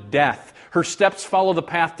down to death. Her steps follow the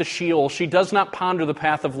path to Sheol. She does not ponder the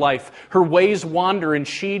path of life. Her ways wander, and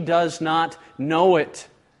she does not know it.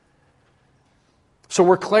 So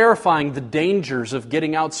we're clarifying the dangers of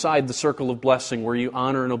getting outside the circle of blessing where you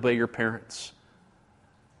honor and obey your parents.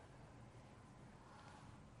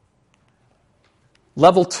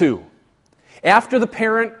 Level 2. After the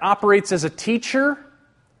parent operates as a teacher,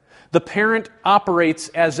 the parent operates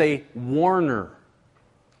as a warner.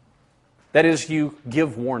 That is, you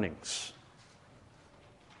give warnings.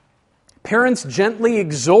 Parents gently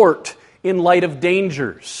exhort in light of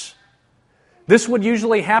dangers. This would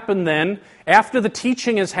usually happen then, after the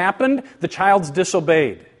teaching has happened, the child's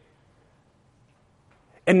disobeyed.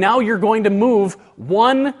 And now you're going to move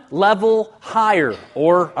one level higher,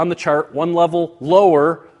 or on the chart, one level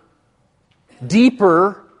lower,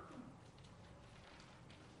 deeper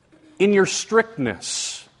in your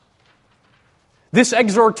strictness. This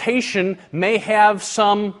exhortation may have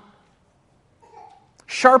some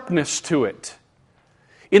sharpness to it.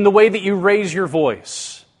 in the way that you raise your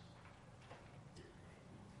voice,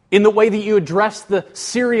 in the way that you address the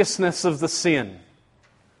seriousness of the sin.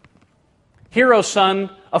 Hear, O son,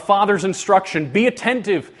 a father's instruction. Be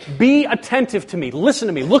attentive to me. Listen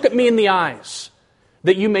to me. Look at me in the eyes,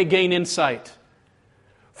 that you may gain insight.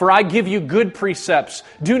 For I give you good precepts.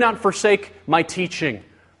 Do not forsake my teaching.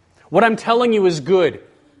 What I'm telling you is good.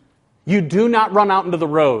 You do not run out into the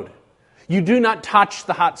road. You do not touch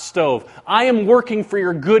the hot stove. I am working for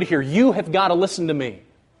your good here. You have got to listen to me.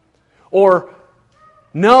 Or,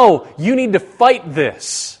 no, you need to fight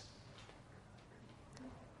this.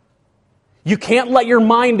 You can't let your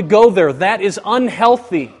mind go there. That is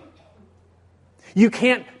unhealthy. You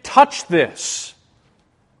can't touch this.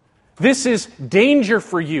 This is danger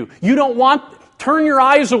for you. You don't want, turn your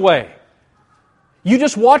eyes away. You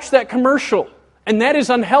just watch that commercial, and that is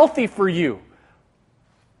unhealthy for you.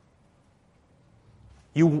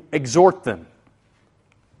 You exhort them.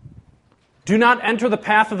 Do not enter the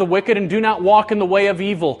path of the wicked, and do not walk in the way of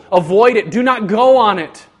evil. Avoid it. Do not go on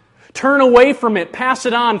it. Turn away from it. Pass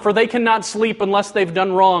it on, for they cannot sleep unless they've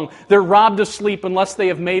done wrong. They're robbed of sleep unless they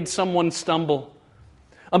have made someone stumble.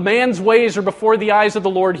 A man's ways are before the eyes of the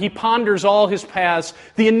Lord. He ponders all his paths.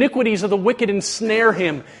 The iniquities of the wicked ensnare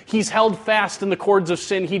him. He's held fast in the cords of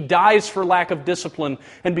sin. He dies for lack of discipline,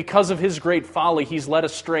 and because of his great folly, he's led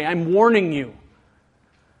astray. I'm warning you.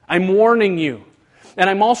 I'm warning you. And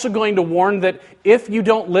I'm also going to warn that if you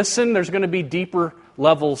don't listen, there's going to be deeper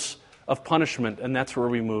levels of punishment, and that's where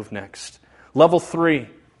we move next. Level 3,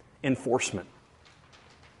 enforcement.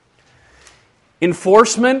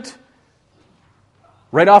 Enforcement,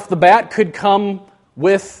 right off the bat, could come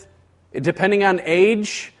with, depending on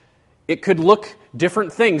age, it could look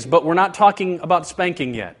different things, but we're not talking about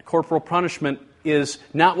spanking yet. Corporal punishment is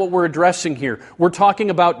not what we're addressing here. We're talking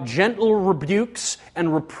about gentle rebukes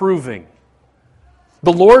and reproving.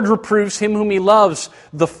 The Lord reproves him whom He loves,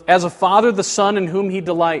 as a father the son in whom He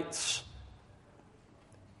delights.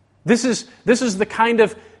 This is the kind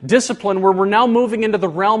of discipline where we're now moving into the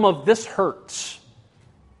realm of this hurts.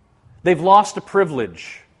 They've lost a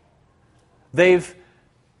privilege. They've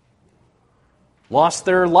lost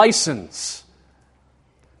their license.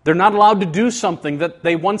 They're not allowed to do something that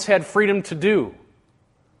they once had freedom to do.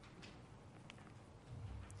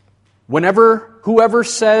 Whoever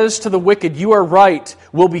says to the wicked, "You are right,"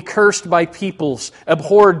 will be cursed by peoples,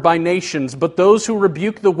 abhorred by nations. But those who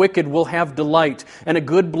rebuke the wicked will have delight, and a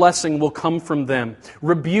good blessing will come from them.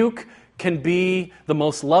 Rebuke can be the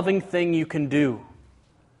most loving thing you can do.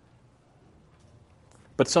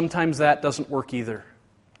 But sometimes that doesn't work either.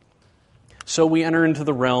 So we enter into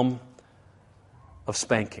the realm of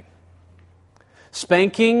spanking.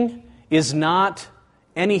 Spanking is not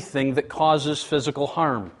anything that causes physical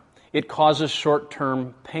harm. It causes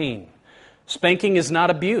short-term pain. Spanking is not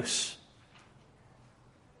abuse.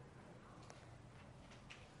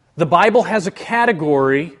 The Bible has a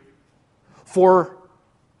category for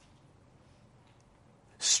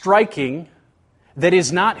striking that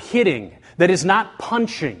is not hitting, that is not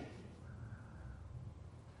punching,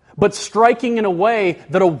 but striking in a way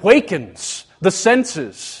that awakens the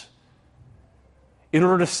senses in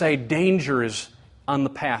order to say danger is on the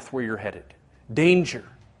path where you're headed. Danger.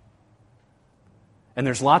 And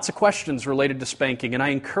there's lots of questions related to spanking, and I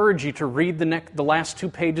encourage you to read the last 2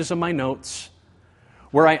 pages of my notes,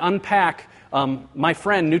 where I unpack my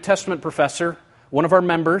friend, New Testament professor, one of our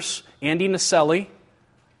members, Andy Naselli.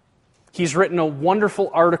 He's written a wonderful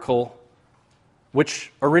article,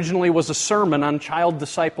 which originally was a sermon on child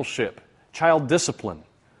discipleship, child discipline.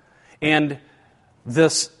 And the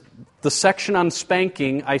section on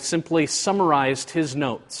spanking, I simply summarized his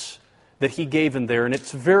notes that he gave in there, and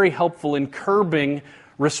it's very helpful in curbing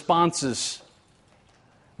responses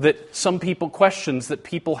that some people, questions that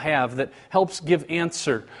people have, that helps give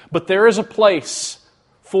answer. But there is a place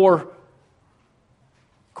for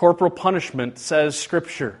corporal punishment, says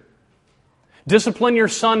Scripture. Discipline your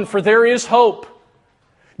son, for there is hope.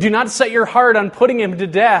 Do not set your heart on putting him to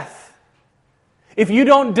death. If you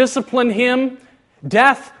don't discipline him,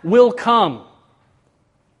 death will come.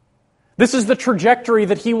 This is the trajectory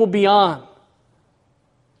that he will be on.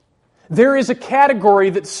 There is a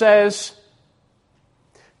category that says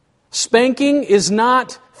spanking is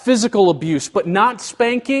not physical abuse, but not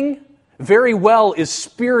spanking very well is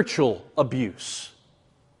spiritual abuse.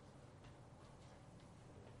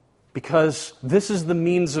 Because this is the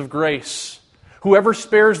means of grace. Whoever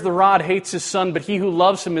spares the rod hates his son, but he who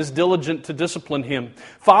loves him is diligent to discipline him.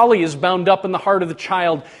 Folly is bound up in the heart of the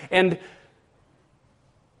child, and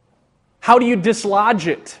how do you dislodge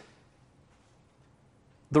it?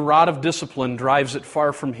 The rod of discipline drives it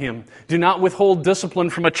far from him. Do not withhold discipline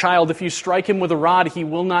from a child. If you strike him with a rod, he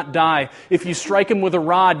will not die. If you strike him with a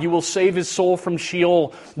rod, you will save his soul from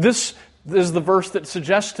Sheol. This is the verse that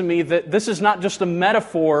suggests to me that this is not just a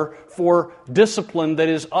metaphor for discipline that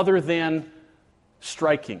is other than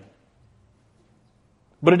striking,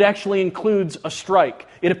 but it actually includes a strike.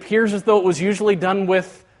 It appears as though it was usually done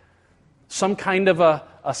with some kind of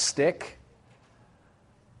a stick.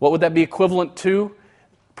 What would that be equivalent to?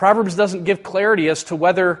 Proverbs doesn't give clarity as to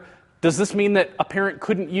whether, does this mean that a parent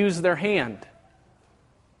couldn't use their hand?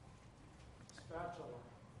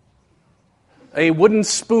 A wooden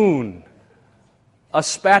spoon, a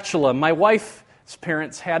spatula. My wife's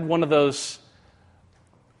parents had one of those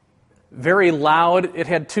very loud. It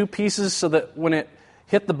had two pieces so that when it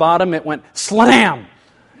hit the bottom, it went slam!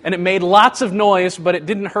 And it made lots of noise, but it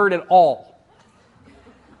didn't hurt at all.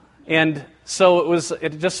 And so it was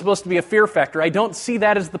just supposed to be a fear factor. I don't see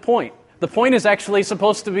that as the point. The point is actually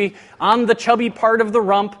supposed to be on the chubby part of the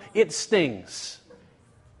rump, it stings.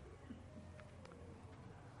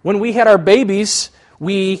 When we had our babies,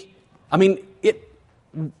 you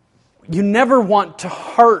never want to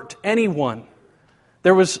hurt anyone.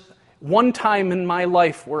 There was one time in my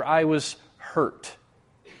life where I was hurt,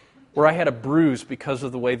 where I had a bruise because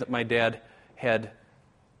of the way that my dad had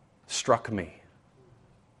struck me.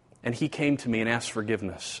 And he came to me and asked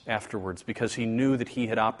forgiveness afterwards because he knew that he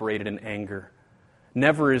had operated in anger.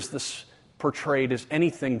 Never is this portrayed as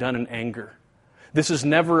anything done in anger. This is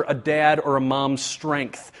never a dad or a mom's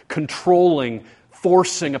strength controlling,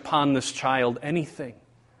 forcing upon this child anything.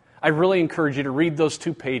 I really encourage you to read those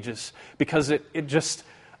 2 pages because it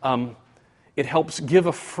helps give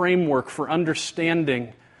a framework for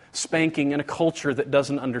understanding spanking in a culture that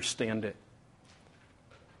doesn't understand it.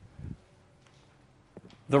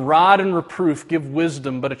 The rod and reproof give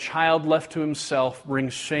wisdom, but a child left to himself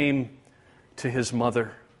brings shame to his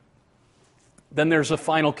mother. Then there's a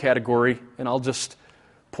final category, and I'll just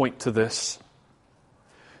point to this.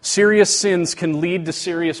 Serious sins can lead to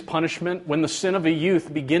serious punishment. When the sin of a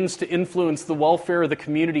youth begins to influence the welfare of the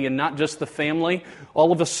community and not just the family,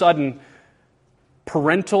 all of a sudden,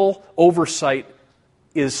 parental oversight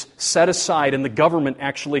is set aside and the government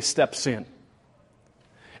actually steps in.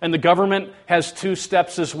 And the government has 2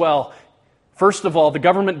 steps as well. First of all, the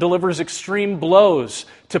government delivers extreme blows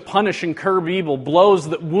to punish and curb evil. Blows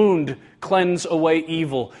that wound, cleanse away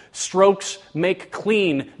evil. Strokes make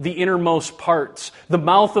clean the innermost parts. The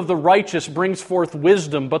mouth of the righteous brings forth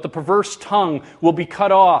wisdom, but the perverse tongue will be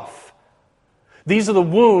cut off. These are the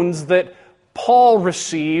wounds that Paul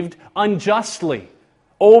received unjustly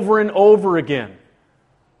over and over again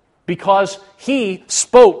because he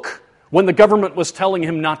spoke when the government was telling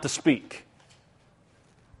him not to speak.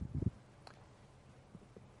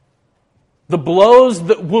 The blows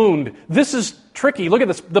that wound. This is tricky. Look at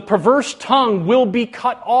this. The perverse tongue will be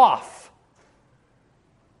cut off.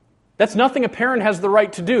 That's nothing a parent has the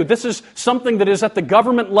right to do. This is something that is at the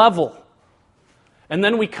government level. And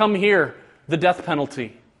then we come here, the death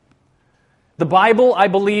penalty. The Bible, I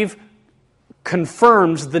believe,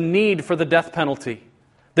 confirms the need for the death penalty.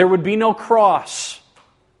 There would be no cross.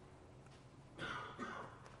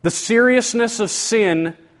 The seriousness of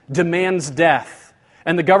sin demands death,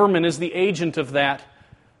 and the government is the agent of that,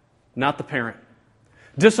 not the parent.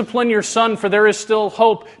 Discipline your son, for there is still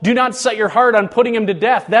hope. Do not set your heart on putting him to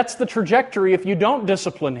death. That's the trajectory if you don't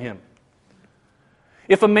discipline him.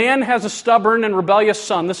 If a man has a stubborn and rebellious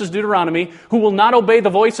son, this is Deuteronomy, who will not obey the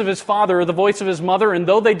voice of his father or the voice of his mother, and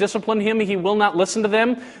though they discipline him, he will not listen to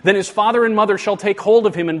them, then his father and mother shall take hold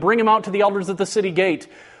of him and bring him out to the elders at the city gate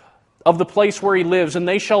of the place where he lives, and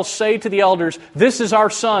they shall say to the elders, this our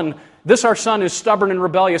son is stubborn and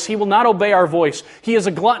rebellious. He will not obey our voice. He is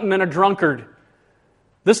a glutton and a drunkard.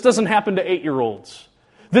 This doesn't happen to 8-year-olds.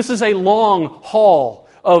 This is a long haul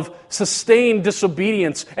of sustained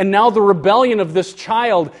disobedience, and now the rebellion of this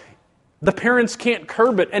child, the parents can't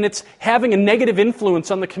curb it, and it's having a negative influence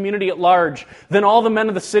on the community at large. Then all the men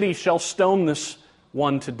of the city shall stone this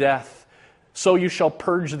one to death. So you shall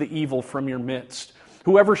purge the evil from your midst.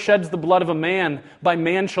 Whoever sheds the blood of a man, by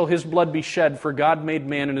man shall his blood be shed, for God made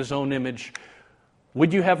man in his own image.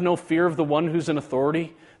 Would you have no fear of the one who's in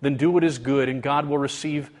authority? Then do what is good, and God will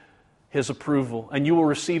receive his approval. And you will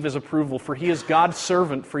receive his approval, for he is God's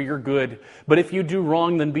servant for your good. But if you do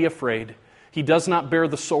wrong, then be afraid. He does not bear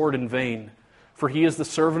the sword in vain, for he is the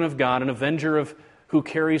servant of God, an avenger of who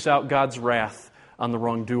carries out God's wrath on the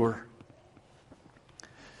wrongdoer.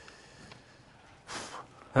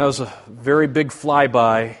 That was a very big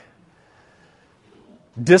flyby.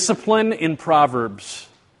 Discipline in Proverbs.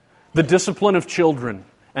 The discipline of children.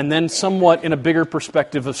 and then somewhat in a bigger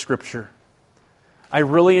perspective of Scripture. I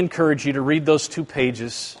really encourage you to read those 2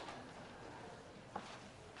 pages.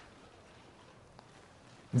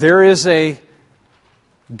 There is a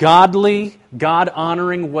godly,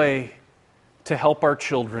 God-honoring way to help our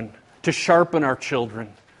children, to sharpen our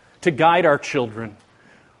children, to guide our children.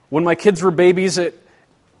 When my kids were babies,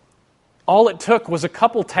 all it took was a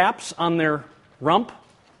couple taps on their rump,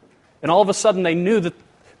 and all of a sudden they knew that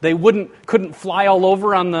they couldn't fly all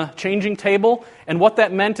over on the changing table, and what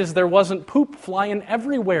that meant is there wasn't poop flying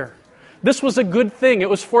everywhere. This was a good thing. It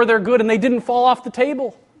was for their good, and they didn't fall off the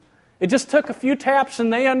table. It just took a few taps,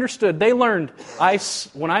 and they understood. They learned,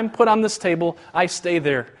 when I'm put on this table, I stay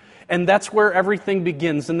there. And that's where everything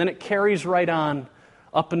begins, and then it carries right on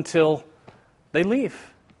up until they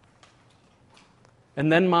leave.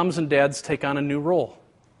 And then moms and dads take on a new role.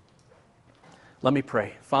 Let me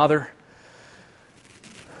pray. Father,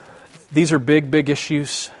 these are big, big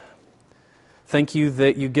issues. Thank you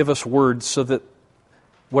that you give us words so that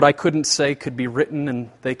what I couldn't say could be written and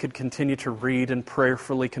they could continue to read and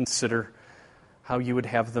prayerfully consider how you would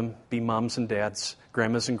have them be moms and dads,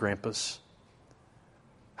 grandmas and grandpas.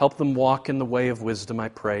 Help them walk in the way of wisdom, I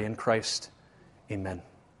pray, in Christ. Amen.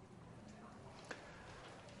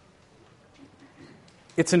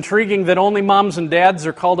 It's intriguing that only moms and dads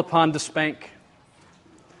are called upon to spank.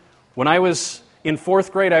 When I was in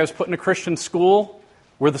 4th grade, I was put in a Christian school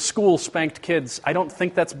where the school spanked kids. I don't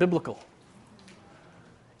think that's biblical.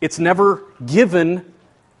 It's never given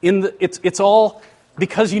it's all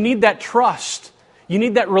because you need that trust. You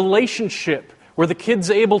need that relationship where the kid's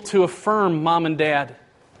able to affirm mom and dad.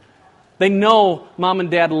 They know mom and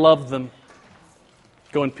dad love them.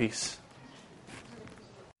 Go in peace.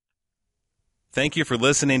 Thank you for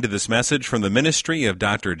listening to this message from the ministry of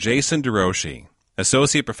Dr. Jason DeRouchie,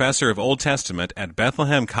 Associate Professor of Old Testament at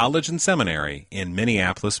Bethlehem College and Seminary in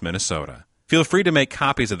Minneapolis, Minnesota. Feel free to make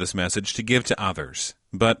copies of this message to give to others,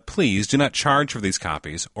 but please do not charge for these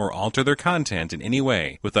copies or alter their content in any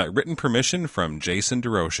way without written permission from Jason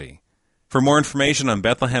DeRouchie. For more information on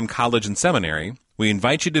Bethlehem College and Seminary, we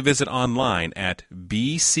invite you to visit online at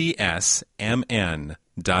bcsmn.org.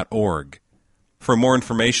 For more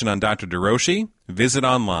information on Dr. DeRouchie, visit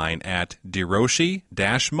online at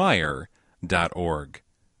derouchie-meyer.org.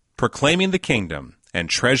 Proclaiming the kingdom and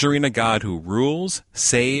treasuring a God who rules,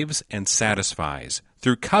 saves, and satisfies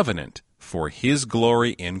through covenant for His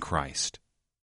glory in Christ.